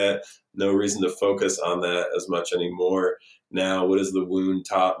going to get. No reason to focus on that as much anymore. Now, what has the wound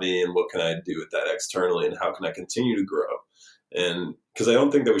taught me, and what can I do with that externally, and how can I continue to grow? And because I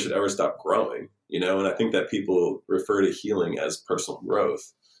don't think that we should ever stop growing, and I think that people refer to healing as personal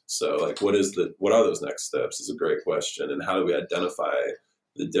growth. So like, what are those next steps is a great question. And how do we identify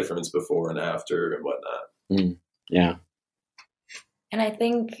the difference before and after and whatnot? Yeah. And I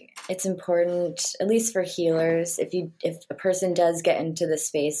think it's important, at least for healers, if a person does get into the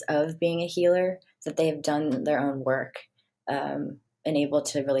space of being a healer, that they have done their own work and able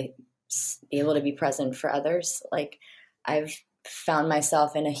to really be able to be present for others. Like I've found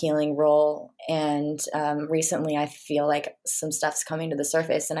myself in a healing role, and recently I feel like some stuff's coming to the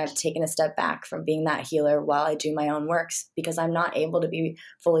surface, and I've taken a step back from being that healer while I do my own works, because I'm not able to be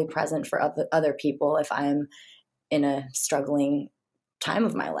fully present for other people if I'm in a struggling time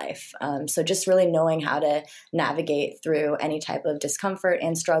of my life. So just really knowing how to navigate through any type of discomfort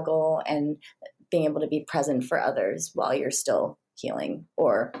and struggle, and being able to be present for others while you're still healing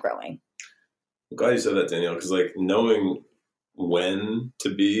or growing. I'm glad you said that, Danielle, because like knowing when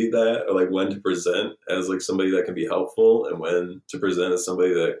to be that, or like when to present as like somebody that can be helpful, and when to present as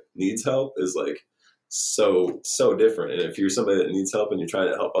somebody that needs help is like so different. And if you're somebody that needs help and you're trying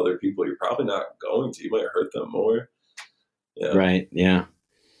to help other people, you're probably not going to. You might hurt them more. Yeah. Right. Yeah.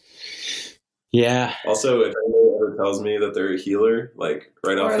 Yeah. Also, if anyone ever tells me that they're a healer, like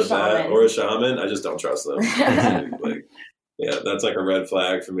right off the bat, or a shaman, I just don't trust them. Like, yeah, that's like a red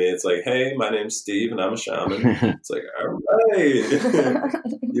flag for me. It's like, hey, my name's Steve and I'm a shaman. It's like, all right,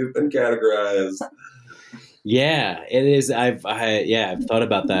 you've been categorized. Yeah, it is. I've thought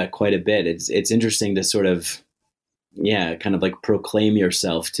about that quite a bit. It's interesting to sort of, kind of like proclaim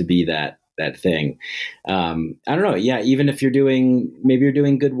yourself to be that thing. I don't know. Yeah. Even if maybe you're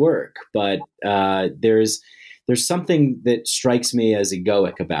doing good work, but there's there's something that strikes me as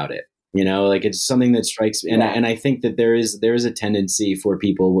egoic about it. You know, like it's something that strikes me. And I think that there is a tendency for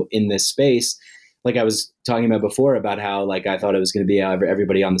people in this space, like I was talking about before, about how like I thought it was going to be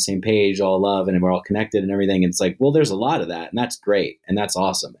everybody on the same page, all love, and we're all connected and everything. And it's like, well, there's a lot of that, and that's great, and that's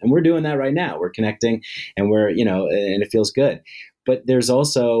awesome, and we're doing that right now. We're connecting, and we're, you know, and it feels good. But there's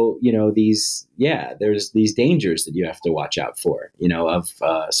also, you know, there's these dangers that you have to watch out for, you know, of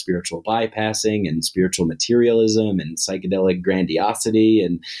spiritual bypassing and spiritual materialism and psychedelic grandiosity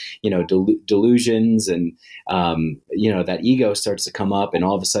and, you know, delusions and, you know, that ego starts to come up and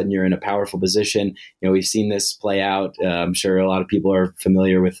all of a sudden you're in a powerful position. You know, we've seen this play out. I'm sure a lot of people are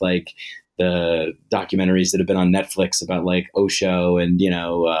familiar with like the documentaries that have been on Netflix about like Osho and, you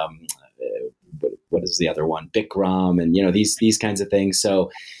know, what is the other one? Bikram, and you know these kinds of things.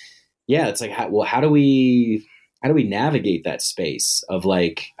 So yeah, it's like how do we navigate that space of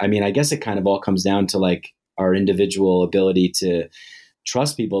like, I mean, I guess it kind of all comes down to like our individual ability to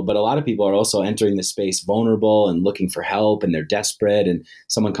trust people, but a lot of people are also entering the space vulnerable and looking for help, and they're desperate, and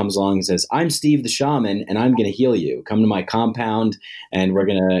someone comes along and says, I'm Steve the shaman and I'm going to heal you. Come to my compound and we're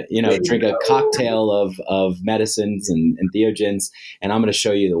going to, you know, drink a cocktail of medicines and theogens, and I'm going to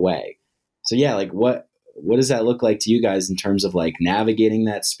show you the way. So yeah, like what does that look like to you guys in terms of like navigating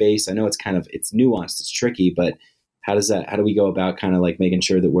that space? I know it's nuanced, it's tricky, but how do we go about kind of like making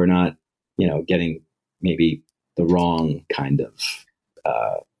sure that we're not, you know, getting maybe the wrong kind of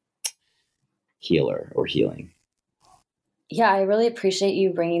healer or healing? Yeah, I really appreciate you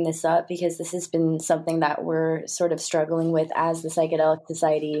bringing this up, because this has been something that we're sort of struggling with as the Psychedelic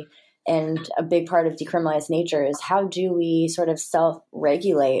Society. And a big part of Decriminalized Nature is how do we sort of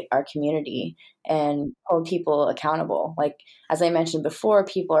self-regulate our community and hold people accountable? Like, as I mentioned before,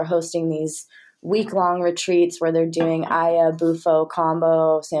 people are hosting these week-long retreats where they're doing Aya, Bufo,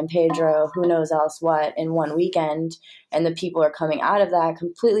 Combo, San Pedro, who knows else what in one weekend. And the people are coming out of that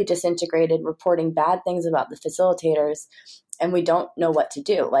completely disintegrated, reporting bad things about the facilitators. And we don't know what to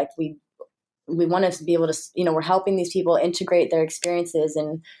do. Like we want to be able to, you know, we're helping these people integrate their experiences.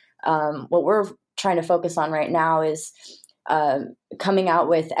 And what we're trying to focus on right now is coming out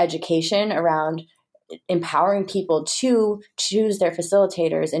with education around empowering people to choose their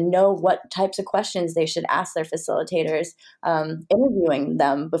facilitators and know what types of questions they should ask their facilitators, interviewing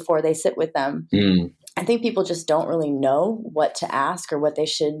them before they sit with them. I think people just don't really know what to ask or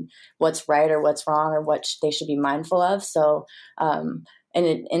what's right or what's wrong or what they should be mindful of. So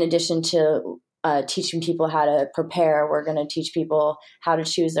in addition to teaching people how to prepare, we're going to teach people how to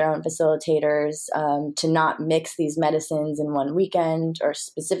choose their own facilitators, to not mix these medicines in one weekend or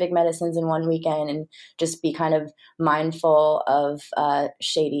specific medicines in one weekend, and just be kind of mindful of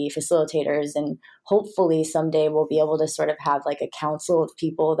shady facilitators. And hopefully someday we'll be able to sort of have like a council of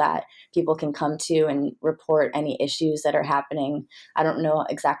people that people can come to and report any issues that are happening. I don't know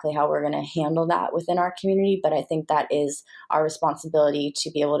exactly how we're going to handle that within our community, but I think that is our responsibility to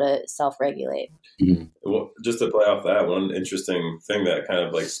be able to self-regulate. Mm-hmm. Well, just to play off that, one interesting thing that kind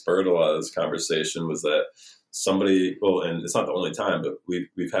of like spurred a lot of this conversation was that somebody, well, and it's not the only time, but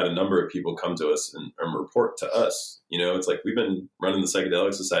we've had a number of people come to us and report to us. You know, it's like we've been running the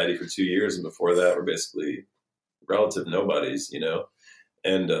Psychedelic Society for 2 years, and before that, we're basically relative nobodies, you know.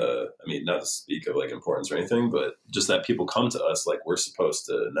 And I mean, not to speak of like importance or anything, but just that people come to us like we're supposed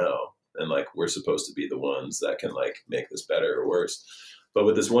to know, and like we're supposed to be the ones that can like make this better or worse. But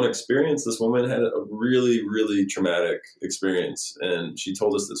with this one experience, this woman had a really, really traumatic experience. And she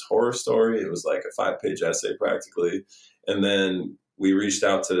told us this horror story. It was like a 5-page essay practically. And then we reached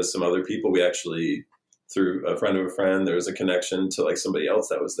out to some other people. We actually, through a friend of a friend, there was a connection to like somebody else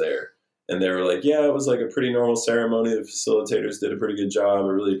that was there. And they were like, yeah, it was like a pretty normal ceremony. The facilitators did a pretty good job. I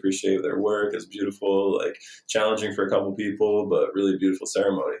really appreciate their work. It's beautiful, like challenging for a couple people, but really beautiful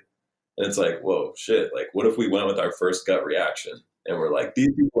ceremony. And it's like, whoa, shit. Like, what if we went with our first gut reaction? And we're like,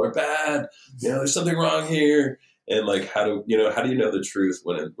 these people are bad. You know, there's something wrong here. And like, how do you know the truth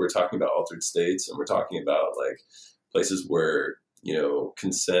when we're talking about altered states and we're talking about like places where, you know,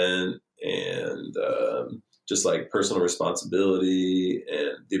 consent and just like personal responsibility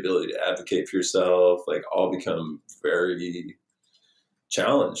and the ability to advocate for yourself, like all become very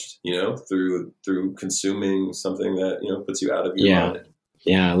challenged, you know, through consuming something that, you know, puts you out of your mind.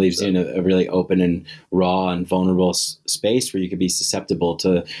 Yeah, it leaves you in a really open and raw and vulnerable space where you could be susceptible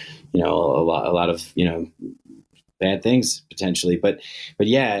to, you know, a lot of, you know, bad things potentially. But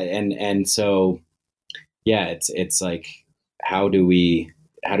yeah, and so yeah, it's like how do we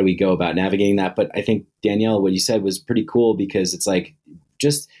go about navigating that? But I think Danielle, what you said was pretty cool, because it's like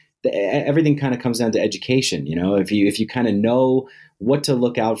just everything kind of comes down to education. You know, if you kind of know what to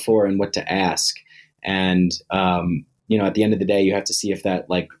look out for and what to ask. And, at the end of the day, you have to see if that,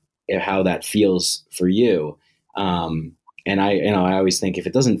 like, how that feels for you. And I always think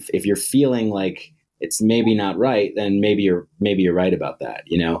if you're feeling like it's maybe not right, then maybe you're right about that,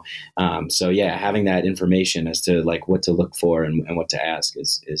 So yeah, having that information as to like what to look for and what to ask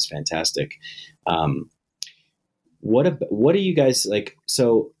is fantastic. What do you guys like?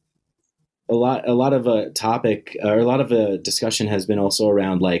 So a lot of a topic or a lot of a discussion has been also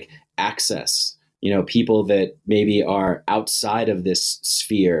around like access, people that maybe are outside of this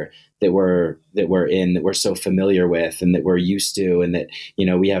sphere that we're in, that we're so familiar with and that we're used to. And that,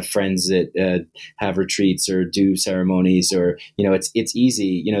 we have friends that have retreats or do ceremonies or, it's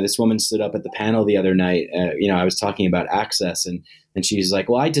easy. This woman stood up at the panel the other night. I was talking about access and she's like,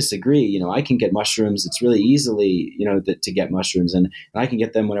 well, I disagree. I can get mushrooms. It's really easily, to get mushrooms and I can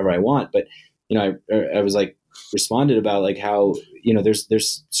get them whenever I want. But, I was like, responded about like how,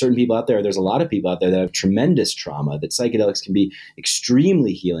 there's certain people out there. There's a lot of people out there that have tremendous trauma that psychedelics can be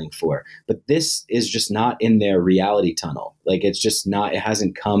extremely healing for, but this is just not in their reality tunnel. Like it's just not, it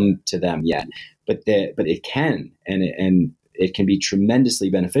hasn't come to them yet, but it can, and it can be tremendously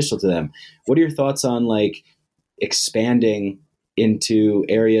beneficial to them. What are your thoughts on like expanding into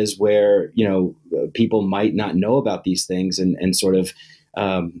areas where, people might not know about these things and sort of,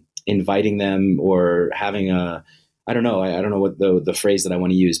 inviting them or having I don't know what the phrase that I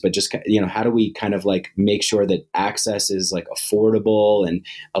want to use, but just, how do we kind of like make sure that access is like affordable and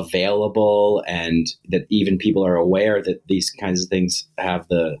available and that even people are aware that these kinds of things have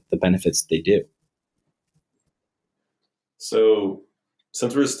the benefits that they do? So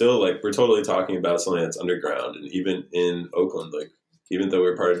since we're totally talking about something that's underground, and even in Oakland, like even though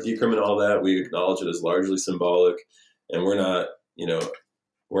we're part of Decrim and all that, we acknowledge it as largely symbolic, and we're not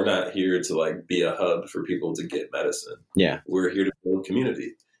here to like be a hub for people to get medicine. Yeah. We're here to build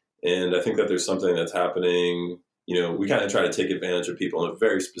community. And I think that there's something that's happening, we kind of try to take advantage of people in a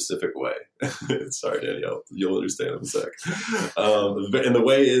very specific way. Sorry, Danielle, you'll understand in a sec. And the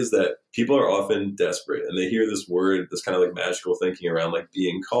way is that people are often desperate and they hear this word, this kind of like magical thinking around like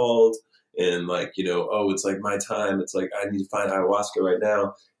being called and like, oh, it's like my time. It's like, I need to find ayahuasca right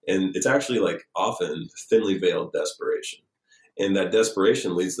now. And it's actually like often thinly veiled desperation. And that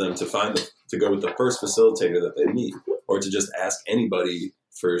desperation leads them to go with the first facilitator that they meet, or to just ask anybody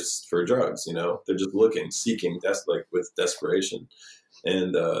for drugs. They're just seeking, with desperation.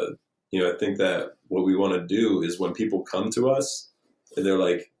 And I think that what we want to do is when people come to us, and they're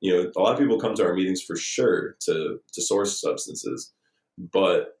like, a lot of people come to our meetings for sure to source substances,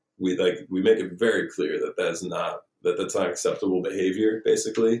 but we make it very clear that that's not acceptable behavior,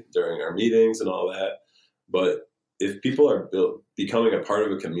 basically during our meetings and all that. But if people are becoming a part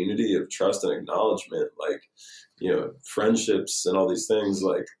of a community of trust and acknowledgement, like, friendships and all these things,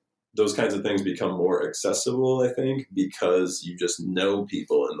 like those kinds of things become more accessible, I think, because you just know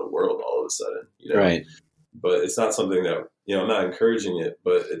people in the world all of a sudden, Right. But it's not something that, I'm not encouraging it,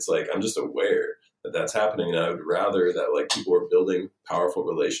 but it's like, I'm just aware that that's happening. And I would rather that like people are building powerful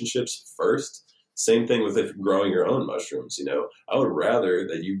relationships first. Same thing with if growing your own mushrooms, I would rather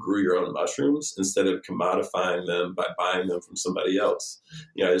that you grew your own mushrooms instead of commodifying them by buying them from somebody else.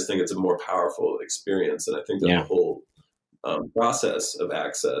 I just think it's a more powerful experience. And I think that the whole process of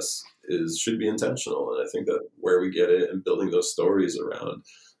access should be intentional. And I think that where we get it and building those stories around,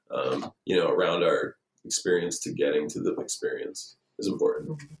 around our experience to getting to the experience is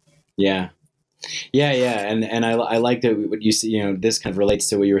important. Yeah. And I like that what you see, this kind of relates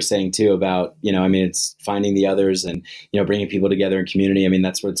to what you were saying too about, it's finding the others and, bringing people together in community.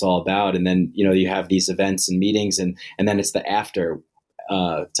 That's what it's all about. And then, you have these events and meetings and then it's the after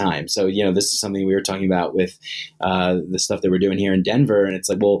time. So, this is something we were talking about with the stuff that we're doing here in Denver. And it's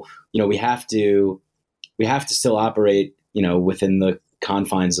like, well, we have to still operate, within the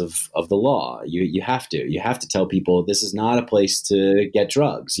confines of the law. You have to tell people this is not a place to get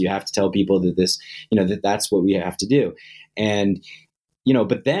drugs. You have to tell people that this, that's what we have to do. And,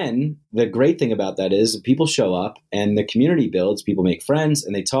 but then the great thing about that is people show up and the community builds, people make friends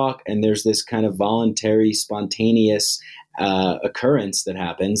and they talk, and there's this kind of voluntary, spontaneous occurrence that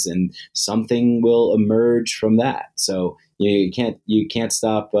happens, and something will emerge from that. So you can't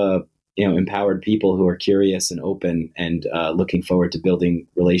stop empowered people who are curious and open and looking forward to building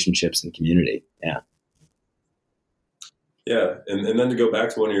relationships and community. Yeah. Yeah. And then to go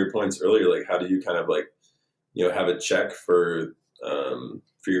back to one of your points earlier, like how do you kind of like, have a check for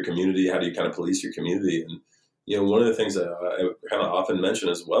your community? How do you kind of police your community? And, one of the things that I kind of often mention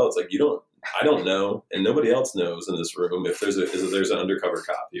as well, it's like, I don't know, and nobody else knows in this room if there's an undercover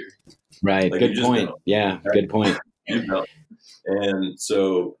cop here. Right. Like, good point. Know. Yeah. Right? Good point. And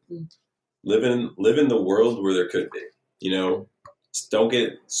so live in the world where there could be, you know. Just don't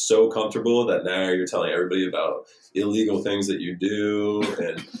get so comfortable that now you're telling everybody about illegal things that you do,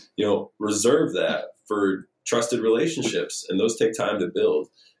 and, you know, reserve that for trusted relationships, and those take time to build.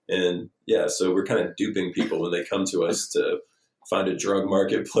 And yeah, so we're kind of duping people when they come to us to find a drug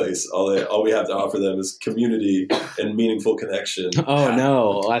marketplace. All we have to offer them is community and meaningful connection. Oh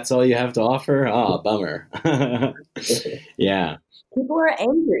no, that's all you have to offer? Oh, bummer. Yeah. People are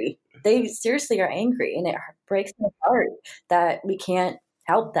angry. They seriously are angry, and it breaks my heart that we can't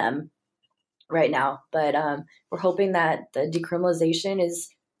help them right now. But we're hoping that the decriminalization is,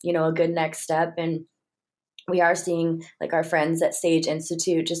 you know, a good next step. And we are seeing, like, our friends at Sage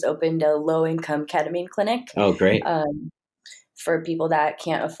Institute just opened a low-income ketamine clinic. Oh, great. For people that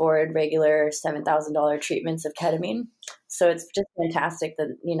can't afford regular $7,000 treatments of ketamine. So it's just fantastic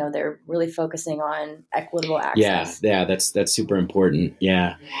that, you know, they're really focusing on equitable access. Yeah, that's super important.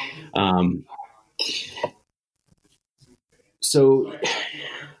 Yeah. So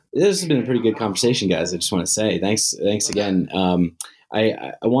this has been a pretty good conversation, guys. I just want to say thanks again.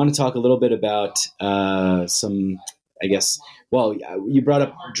 I want to talk a little bit about some, I guess. Well, you brought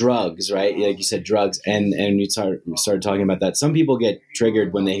up drugs, right? Like you said, drugs, and you started talking about that. Some people get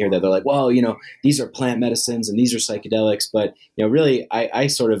triggered when they hear that. They're like, well, you know, these are plant medicines and these are psychedelics. But, you know, really, I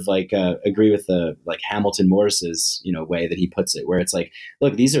sort of like agree with the like Hamilton Morris's, you know, way that he puts it, where it's like,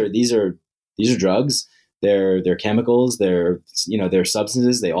 look, these are drugs. They're chemicals. They're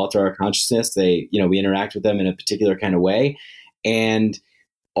substances. They alter our consciousness. We interact with them in a particular kind of way, and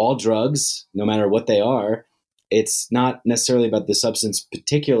all drugs, no matter what they are, it's not necessarily about the substance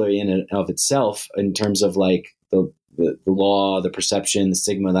particularly in and of itself in terms of like the law, the perception, the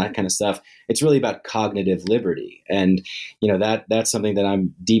stigma, that kind of stuff. It's really about cognitive liberty. And, you know, that's something that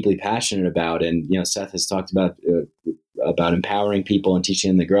I'm deeply passionate about. And, you know, Seth has talked about empowering people and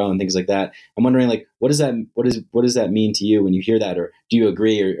teaching them to grow and things like that. I'm wondering, like, what does that mean to you when you hear that, or do you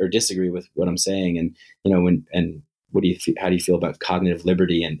agree or disagree with what I'm saying? And, you know, how do you feel about cognitive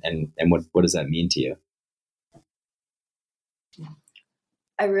liberty and what does that mean to you?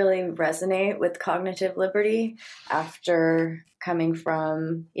 I really resonate with cognitive liberty after coming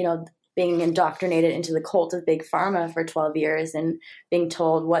from, you know, being indoctrinated into the cult of big pharma for 12 years and being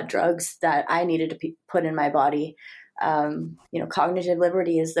told what drugs that I needed to put in my body. You know, cognitive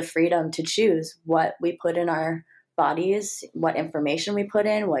liberty is the freedom to choose what we put in our bodies, what information we put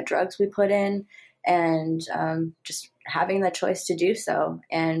in, what drugs we put in, and just having the choice to do so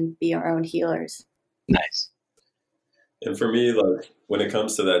and be our own healers. Nice. And for me, like, when it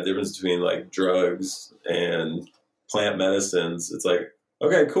comes to that difference between like drugs and plant medicines, it's like,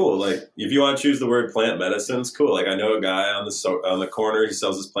 okay, cool. Like, if you want to choose the word plant medicines, cool. Like, I know a guy on the corner, he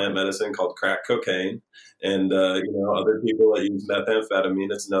sells this plant medicine called crack cocaine. And, you know, other people that use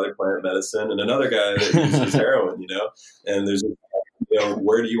methamphetamine, it's another plant medicine. And another guy that uses heroin, you know. And there's, you know,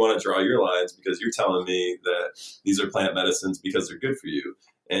 where do you want to draw your lines? Because you're telling me that these are plant medicines because they're good for you.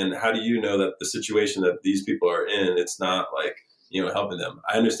 And how do you know that the situation that these people are in, it's not like, you know, helping them?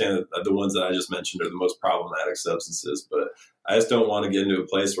 I understand that the ones that I just mentioned are the most problematic substances, but I just don't want to get into a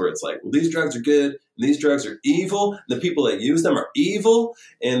place where it's like, well, these drugs are good and these drugs are evil. And the people that use them are evil.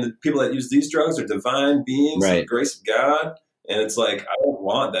 And the people that use these drugs are divine beings, right, the grace of God. And it's like, I don't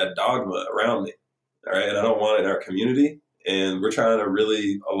want that dogma around me. All right. And I don't want it in our community. And we're trying to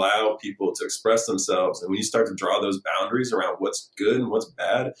really allow people to express themselves. And when you start to draw those boundaries around what's good and what's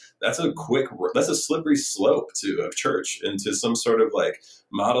bad, that's a slippery slope to a church and to some sort of like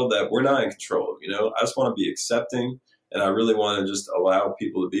model that we're not in control of. You know, I just want to be accepting, and I really want to just allow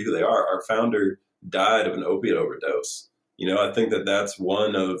people to be who they are. Our founder died of an opiate overdose. You know, I think that that's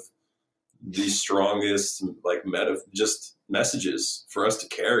one of the strongest like just messages for us to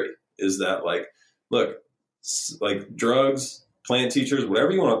carry, is that like, look, like drugs, plant teachers, whatever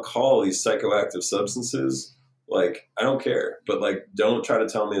you want to call these psychoactive substances, like, I don't care, but like, don't try to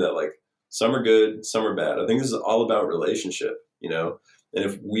tell me that like some are good, some are bad. I think this is all about relationship, you know? And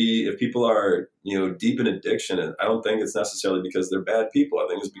if people are, you know, deep in addiction, and I don't think it's necessarily because they're bad people. I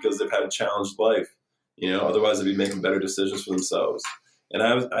think it's because they've had a challenged life, you know, otherwise they'd be making better decisions for themselves. And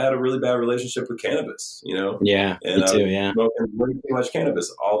I had a really bad relationship with cannabis, you know? Yeah, and me too, yeah. I was smoking way too much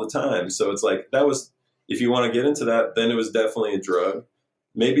cannabis all the time. So it's like, if you want to get into that, then it was definitely a drug.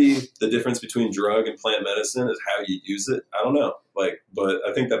 Maybe the difference between drug and plant medicine is how you use it. I don't know. Like, but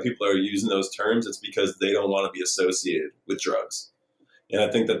I think that people are using those terms. It's because they don't want to be associated with drugs. And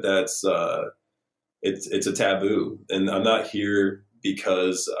I think that that's, it's a taboo. And I'm not here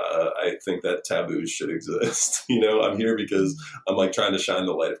because I think that taboos should exist. You know, I'm here because I'm like trying to shine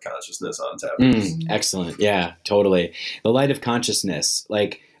the light of consciousness on taboos. Excellent. Yeah, totally. The light of consciousness.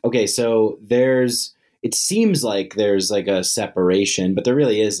 Like, okay, so it seems like there's like a separation, but there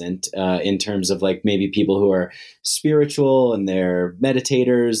really isn't, in terms of like maybe people who are spiritual and they're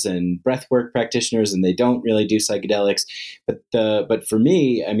meditators and breathwork practitioners and they don't really do psychedelics. But for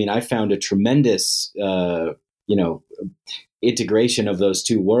me, I mean, I found a tremendous, integration of those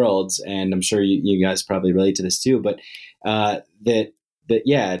two worlds. And I'm sure you guys probably relate to this too, but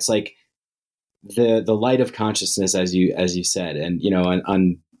yeah, it's like the light of consciousness, as you said, and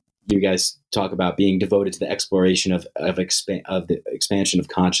on you guys talk about being devoted to the exploration of the expansion of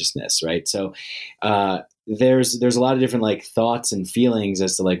consciousness, right? So there's a lot of different like thoughts and feelings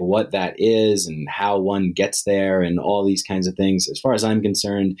as to like what that is and how one gets there and all these kinds of things. As far as I'm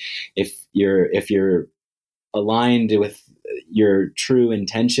concerned, if you're aligned with your true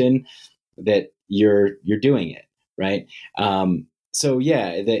intention, that you're doing it, right? So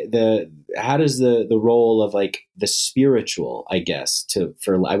yeah, how does the role of like the spiritual, I guess,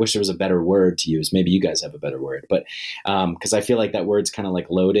 I wish there was a better word to use. Maybe you guys have a better word, but because I feel like that word's kind of like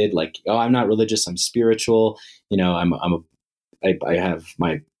loaded. Like, oh, I'm not religious, I'm spiritual. I have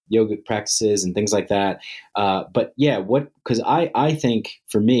my yoga practices and things like that. But yeah, because I think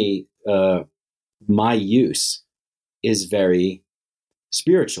for me, my use is very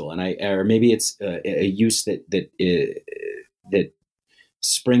spiritual, and or maybe it's a use that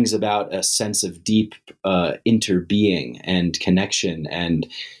springs about a sense of deep interbeing and connection and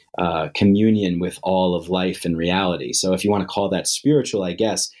communion with all of life and reality. So if you want to call that spiritual, I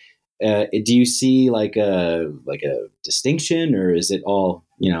guess, do you see like a distinction, or is it all,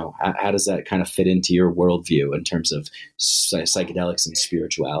 how does that kind of fit into your worldview in terms of psychedelics and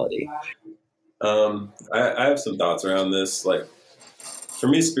spirituality? I have some thoughts around this. Like, for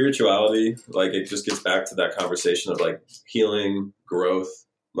me, spirituality, like, it just gets back to that conversation of like healing, growth.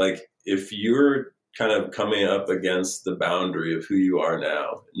 Like, if you're kind of coming up against the boundary of who you are now,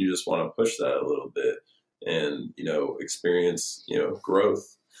 and you just want to push that a little bit and, experience,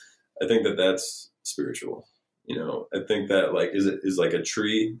 growth, I think that that's spiritual. I think that like, is like a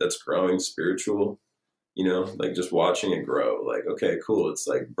tree that's growing spiritual, like just watching it grow, like, okay, cool. It's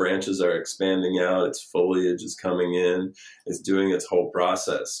like branches are expanding out, its foliage is coming in, it's doing its whole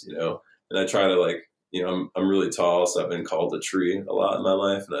process, and I try to like, I'm really tall, so I've been called a tree a lot in my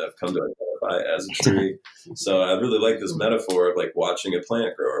life, and I've come to identify as a tree. So I really like this metaphor of like watching a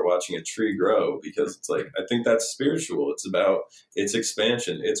plant grow or watching a tree grow, because it's like, I think that's spiritual. It's about its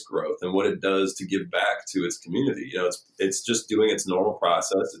expansion, its growth, and what it does to give back to its community. It's just doing its normal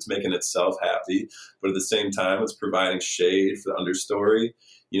process. It's making itself happy, but at the same time, it's providing shade for the understory.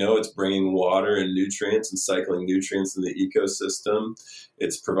 It's bringing water and nutrients and cycling nutrients in the ecosystem.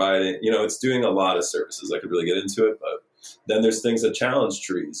 It's providing, it's doing a lot of services. I could really get into it, but then there's things that challenge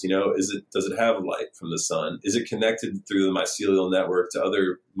trees. Does it have light from the sun? Is it connected through the mycelial network to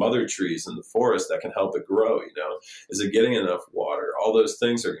other mother trees in the forest that can help it grow? Is it getting enough water? All those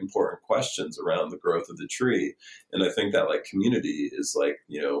things are important questions around the growth of the tree. And I think that like community is like,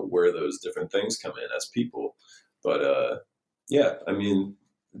 where those different things come in as people. But yeah, I mean,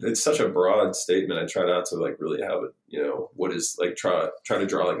 it's such a broad statement. I try not to like really have it, what is like, try to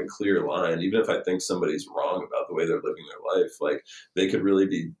draw like a clear line. Even if I think somebody's wrong about the way they're living their life, like they could really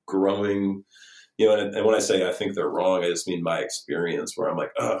be growing, and when I say I think they're wrong, I just mean my experience, where I'm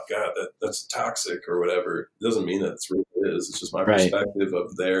like, oh God, that's toxic or whatever. It doesn't mean that it's really is. It's just my perspective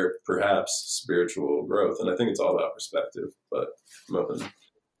of their perhaps spiritual growth. And I think it's all about perspective, but I'm open.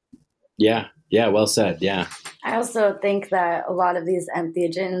 Yeah. Yeah. Well said. Yeah. I also think that a lot of these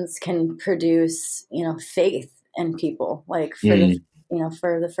entheogens can produce, faith in people. Like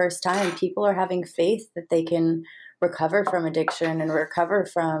for the first time, people are having faith that they can recover from addiction and recover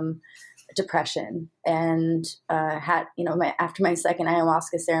from depression. And after my second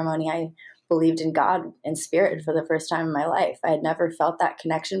ayahuasca ceremony, I believed in God and spirit for the first time in my life. I had never felt that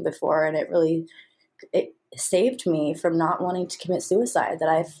connection before, and it saved me from not wanting to commit suicide. That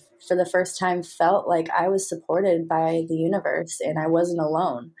I, for the first time, felt like I was supported by the universe and I wasn't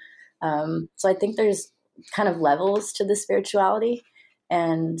alone. So I think there's kind of levels to the spirituality,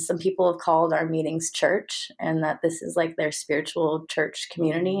 and some people have called our meetings church, and that this is like their spiritual church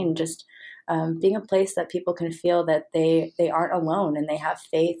community, and just being a place that people can feel that they aren't alone and they have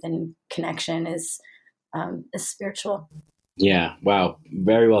faith and connection is spiritual. Yeah. Wow.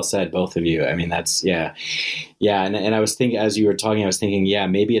 Very well said, both of you. I mean, that's, yeah. Yeah. And I was thinking, as you were talking, I was thinking, yeah,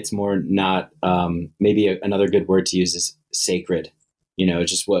 maybe it's more not, maybe another good word to use is sacred,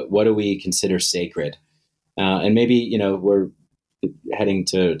 just what do we consider sacred? And maybe, we're heading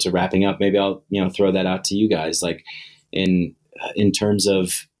to wrapping up. Maybe I'll, throw that out to you guys, like in terms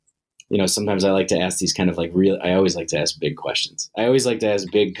of sometimes I like to ask these kind of like I always like to ask big questions. I always like to ask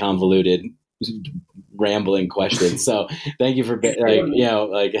big, convoluted, rambling questions. So thank you for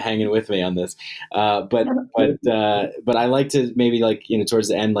hanging with me on this. But I like to maybe towards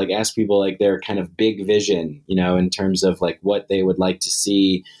the end, ask people like their kind of big vision, in terms of like what they would like to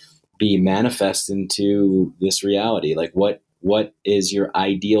see be manifest into this reality. Like what is your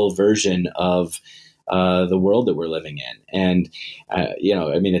ideal version of the world that we're living in? And,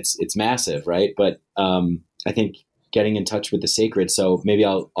 it's massive, right? But I think getting in touch with the sacred. So maybe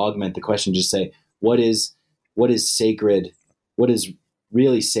I'll augment the question, just say, what is sacred? What is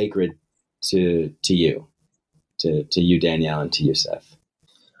really sacred to you, to you, Danielle, and to you, Seth?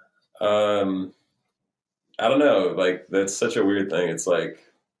 I don't know. Like, that's such a weird thing. It's like,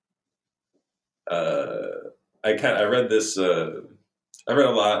 I read this, I read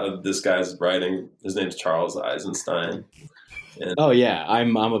a lot of this guy's writing. His name's Charles Eisenstein. And, oh yeah,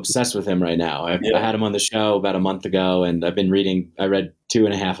 I'm obsessed with him right now. I had him on the show about a month ago, and I've been reading. I read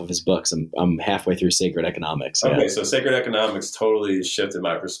 2.5 of his books. I'm halfway through Sacred Economics. Okay, so Sacred Economics totally shifted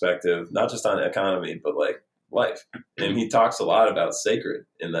my perspective, not just on economy, but like life. And he talks a lot about sacred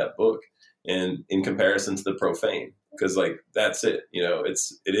in that book, and in comparison to the profane, because like that's it.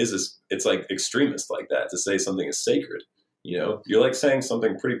 It's like extremist like that to say something is sacred. You're like saying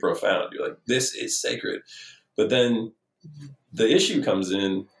something pretty profound. You're like, this is sacred, but then the issue comes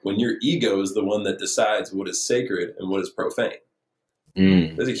in when your ego is the one that decides what is sacred and what is profane.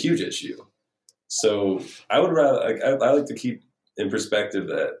 That's a huge issue. So I would rather, I like to keep in perspective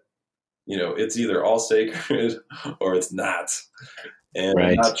that, it's either all sacred or it's not. And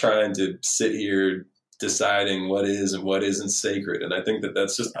I'm not trying to sit here deciding what is and what isn't sacred. And I think that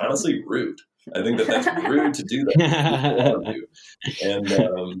that's just honestly rude. I think that that's rude to do that. And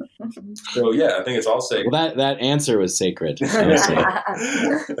so, yeah, I think it's all sacred. Well, that answer was sacred. I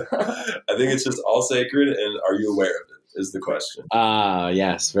think it's just all sacred. And are you aware of it is the question.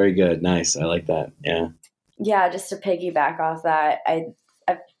 Yes. Very good. Nice. I like that. Yeah. Yeah. Just to piggyback off that, I've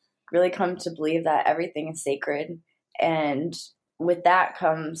really come to believe that everything is sacred. And with that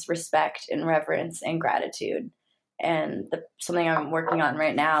comes respect and reverence and gratitude. And something I'm working on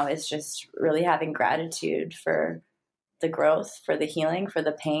right now is just really having gratitude for the growth, for the healing, for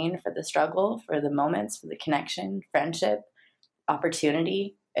the pain, for the struggle, for the moments, for the connection, friendship,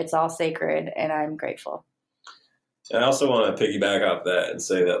 opportunity. It's all sacred, and I'm grateful. And I also want to piggyback off that and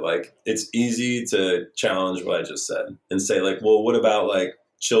say that, like, it's easy to challenge what I just said and say, like, well, what about, like,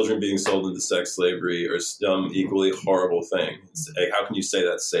 children being sold into sex slavery or some equally horrible thing? Like, how can you say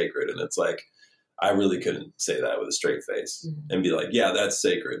that's sacred? And it's like, I really couldn't say that with a straight face and be like, yeah, that's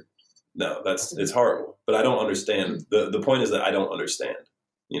sacred. No, it's horrible. But I don't understand. The point is that I don't understand.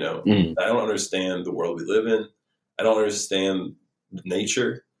 I don't understand the world we live in. I don't understand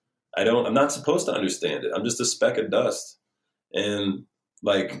nature. I'm not supposed to understand it. I'm just a speck of dust. And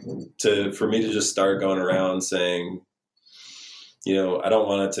like for me to just start going around saying, I don't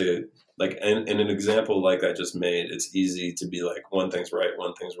want it to, like, in an example like I just made, it's easy to be like, one thing's right,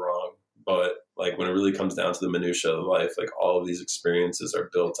 one thing's wrong. But like when it really comes down to the minutia of life, like all of these experiences are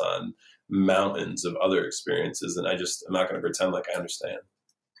built on mountains of other experiences. And I'm not going to pretend like I understand.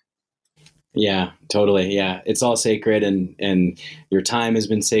 Yeah, totally. Yeah. It's all sacred, and your time has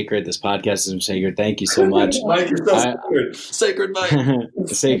been sacred. This podcast has been sacred. Thank you so much. Mike, you're so sacred. Sacred Mike.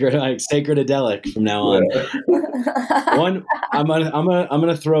 Sacrededelic from now on. I'm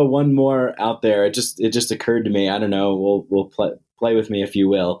gonna throw one more out there. It just occurred to me. I don't know. We'll play with me if you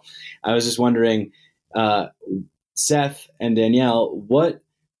will. I was just wondering, Seth and Danielle, what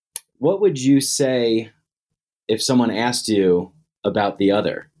would you say if someone asked you about the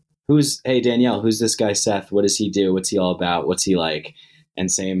other? Hey, Danielle, who's this guy, Seth? What does he do? What's he all about? What's he like?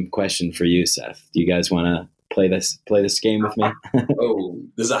 And same question for you, Seth. Do you guys want to play this game with me? Oh,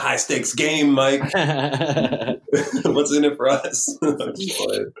 this is a high stakes game, Mike. What's in it for us?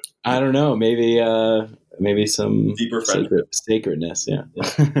 I don't know. Maybe some deeper sacredness. Yeah.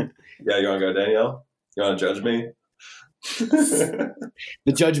 Yeah. You want to go, Danielle? You want to judge me?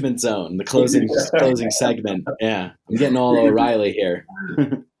 The judgment zone, the closing segment. Yeah. I'm getting all O'Reilly here.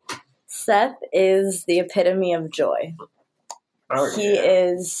 Seth is the epitome of joy. Oh, he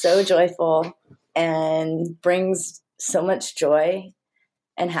is so joyful and brings so much joy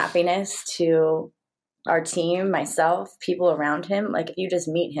and happiness to our team, myself, people around him. Like, if you just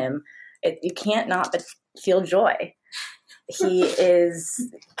meet him, you can't not but feel joy. He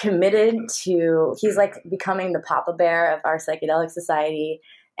is committed he's like becoming the Papa Bear of our psychedelic society,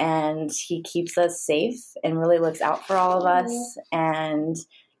 and he keeps us safe and really looks out for all of us and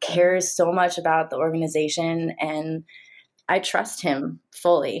cares so much about the organization. And I trust him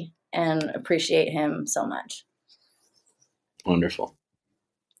fully. and appreciate him so much. Wonderful.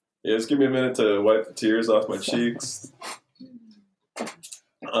 Yeah, just give me a minute to wipe the tears off my cheeks.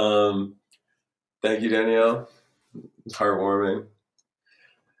 Thank you, Danielle. It's heartwarming.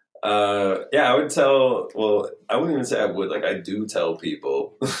 I would tell, well, I wouldn't even say I would, like I do tell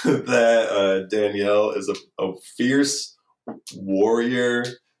people that Danielle is a fierce warrior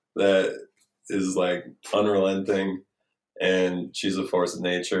that is like unrelenting, and she's a force of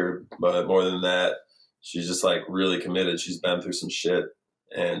nature, but more than that, she's just like really committed. She's been through some shit,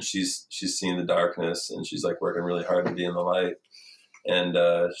 and she's seen the darkness, and she's like working really hard to be in the light. And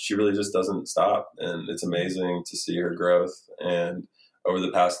she really just doesn't stop, and it's amazing to see her growth. And over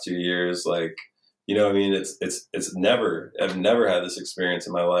the past 2 years, like, you know, I mean, it's never, I've never had this experience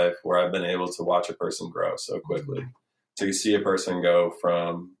in my life where I've been able to watch a person grow so quickly. To see a person go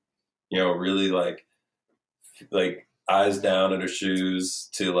from, you know, really like eyes down in her shoes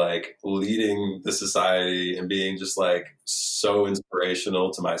to like leading the society and being just like so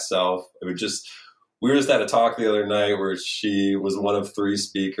inspirational to myself. We were just at a talk the other night where she was one of 3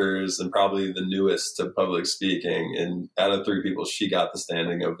 speakers and probably the newest to public speaking. And out of 3 people, she got the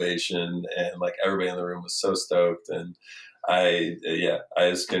standing ovation, and like everybody in the room was so stoked. And I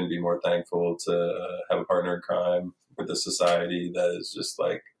just couldn't be more thankful to have a partner in crime with a society that is just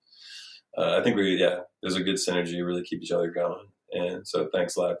like, I think there's a good synergy, really keep each other going. And so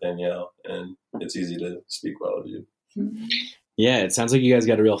thanks a lot, Danielle. And it's easy to speak well of you. Yeah, it sounds like you guys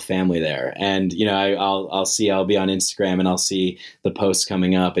got a real family there. And, you know, I'll be on Instagram and I'll see the posts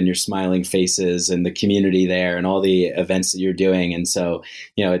coming up and your smiling faces and the community there and all the events that you're doing. And so,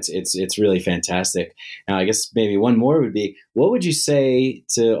 you know, it's really fantastic. Now, I guess maybe one more would be, what would you say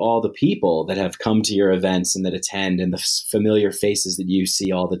to all the people that have come to your events and that attend and the familiar faces that you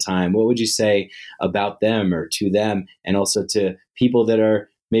see all the time? What would you say about them or to them, and also to people that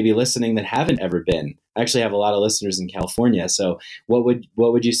are maybe listening that haven't ever been? I actually have a lot of listeners in California. So what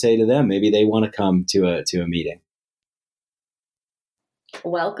would you say to them? Maybe they want to come to a meeting.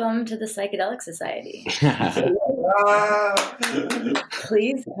 Welcome to the Psychedelic Society.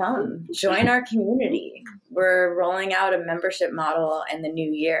 Please come join our community. We're rolling out a membership model in the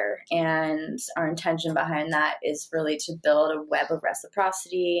new year, and our intention behind that is really to build a web of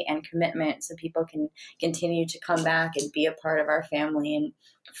reciprocity and commitment so people can continue to come back and be a part of our family and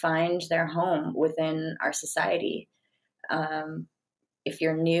find their home within our society. If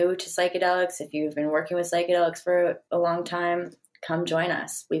you're new to psychedelics, if you've been working with psychedelics for a long time, come join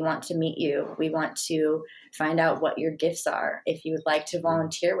us. We want to meet you. We want to find out what your gifts are. If you would like to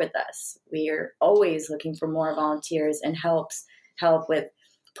volunteer with us, we are always looking for more volunteers and help with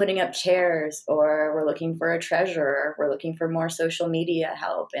putting up chairs, or we're looking for a treasurer. We're looking for more social media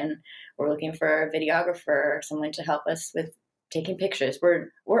help, and we're looking for a videographer or someone to help us with taking pictures.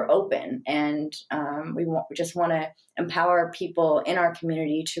 We're open, and we just want to empower people in our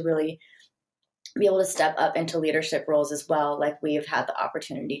community to really be able to step up into leadership roles as well, like we have had the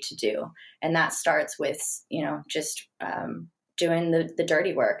opportunity to do. And that starts with, you know, just doing the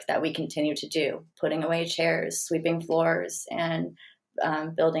dirty work that we continue to do, putting away chairs, sweeping floors, and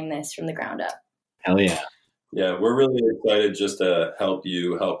building this from the ground up. Hell yeah. Yeah, we're really excited just to help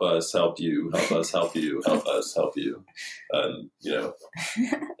you, help us, help you, help us, help you, help us, help you, you know,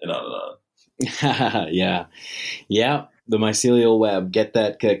 and on and on. Yeah. The mycelial web, get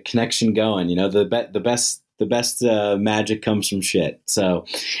that connection going. You know, the best magic comes from shit. So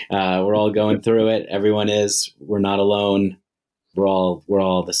we're all going through it. Everyone is. We're not alone. We're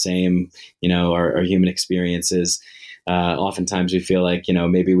all the same. You know, our human experiences. Oftentimes we feel like, you know,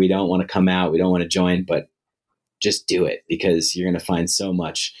 maybe we don't want to come out, we don't want to join, but just do it, because you're going to find so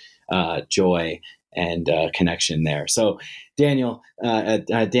much joy and connection there. So Danielle,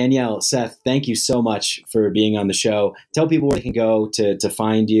 Seth, thank you so much for being on the show. Tell people where they can go to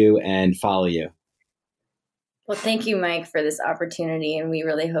find you and follow you. Well, thank you, Mike, for this opportunity, and we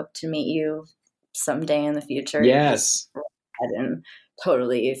really hope to meet you someday in the future. Yes. And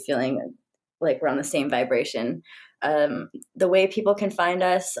totally feeling like we're on the same vibration. The way people can find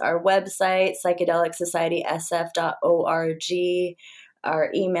us, our website, psychedelicsocietysf.org.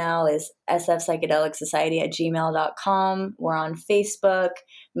 Our email is sfpsychedelicsociety@gmail.com. We're on Facebook,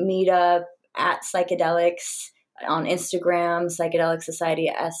 Meetup, @Psychedelics, on Instagram, Psychedelic Society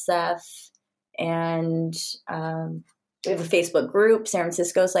SF. And we have a Facebook group, San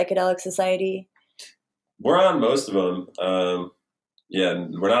Francisco Psychedelic Society. We're on most of them. We're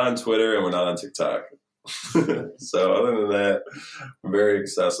not on Twitter and we're not on TikTok. So other than that, we're very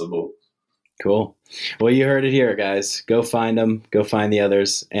accessible. Cool. Well, you heard it here, guys. Go find them. Go find the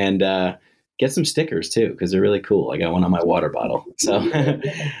others, and get some stickers too, because they're really cool. I got one on my water bottle. So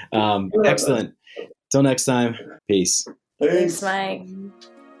excellent. Till next time. Peace. Thanks, Mike.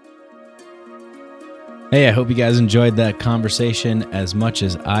 Hey, I hope you guys enjoyed that conversation as much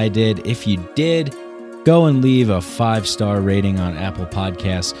as I did. If you did, go and leave a 5-star rating on Apple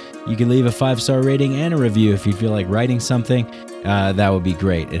Podcasts. You can leave a 5-star rating and a review if you feel like writing something. That would be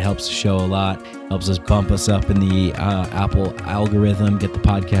great. It helps the show a lot, helps us bump us up in the Apple algorithm, get the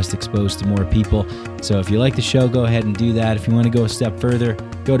podcast exposed to more people. So if you like the show, go ahead and do that. If you want to go a step further,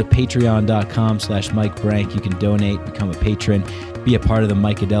 go to patreon.com/Mike Brank. You can donate, become a patron, be a part of the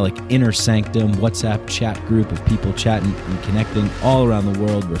Micadelic Inner Sanctum WhatsApp chat group of people chatting and connecting all around the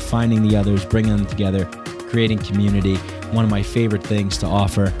world. We're finding the others, bringing them together, creating community. One of my favorite things to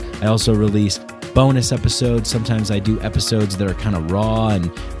offer. I also release bonus episodes. Sometimes I do episodes that are kind of raw and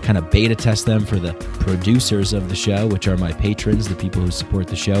kind of beta test them for the producers of the show, which are my patrons, the people who support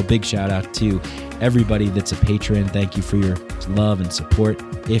the show. Big shout out to everybody that's a patron. Thank you for your love and support.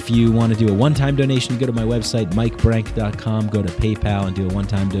 If you want to do a one-time donation, go to my website, mikebrank.com. Go to PayPal and do a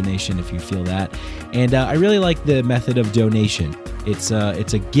one-time donation if you feel that. And I really like the method of donation. It's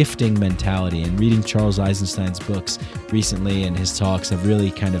a gifting mentality, and reading Charles Eisenstein's books recently and his talks have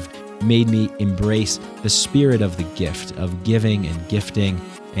really kind of made me embrace the spirit of the gift, of giving and gifting.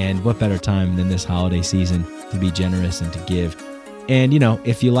 And what better time than this holiday season to be generous and to give. And,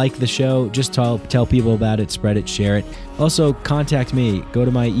 if you like the show, just tell people about it, spread it, share it. Also, contact me. Go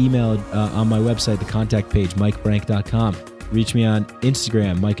to my email on my website, the contact page, mikebrank.com. Reach me on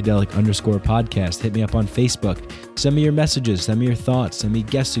Instagram, Micadelic_podcast. Hit me up on Facebook. Send me your messages. Send me your thoughts. Send me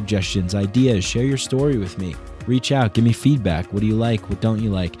guest suggestions, ideas. Share your story with me. Reach out. Give me feedback. What do you like? What don't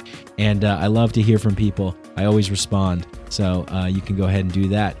you like? And I love to hear from people. I always respond. So you can go ahead and do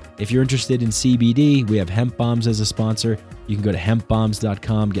that. If you're interested in CBD, we have Hemp Bombs as a sponsor. You can go to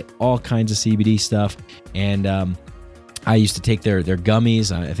hempbombs.com, get all kinds of CBD stuff. And I used to take their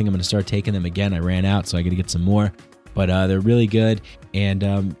gummies. I think I'm going to start taking them again. I ran out, so I got to get some more. But they're really good. And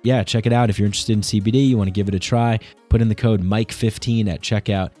check it out. If you're interested in CBD, you want to give it a try, put in the code Mike15 at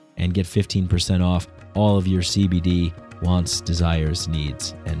checkout and get 15% off all of your CBD wants, desires,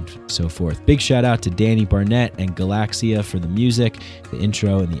 needs, and so forth. Big shout out to Danny Barnett and Galaxia for the music, the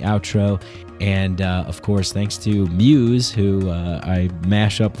intro and the outro. And of course, thanks to Muse, who I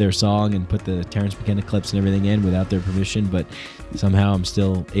mash up their song and put the Terrence McKenna clips and everything in without their permission, but somehow I'm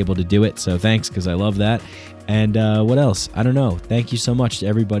still able to do it. So thanks, because I love that. And what else? I don't know. Thank you so much to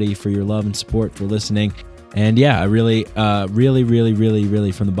everybody for your love and support, for listening. And yeah, I really,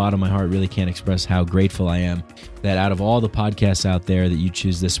 really, from the bottom of my heart, really can't express how grateful I am that out of all the podcasts out there that you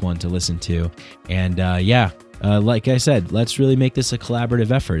choose this one to listen to. And like I said, let's really make this a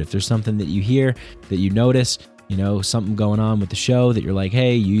collaborative effort. If there's something that you hear, that you notice, something going on with the show that you're like,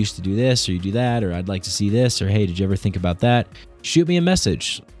 hey, you used to do this or you do that, or I'd like to see this, or hey, did you ever think about that? Shoot me a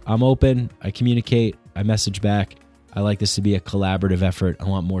message. I'm open. I communicate. I message back. I like this to be a collaborative effort. I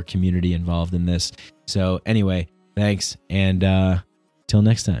want more community involved in this. So anyway, thanks. And till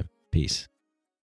next time, peace.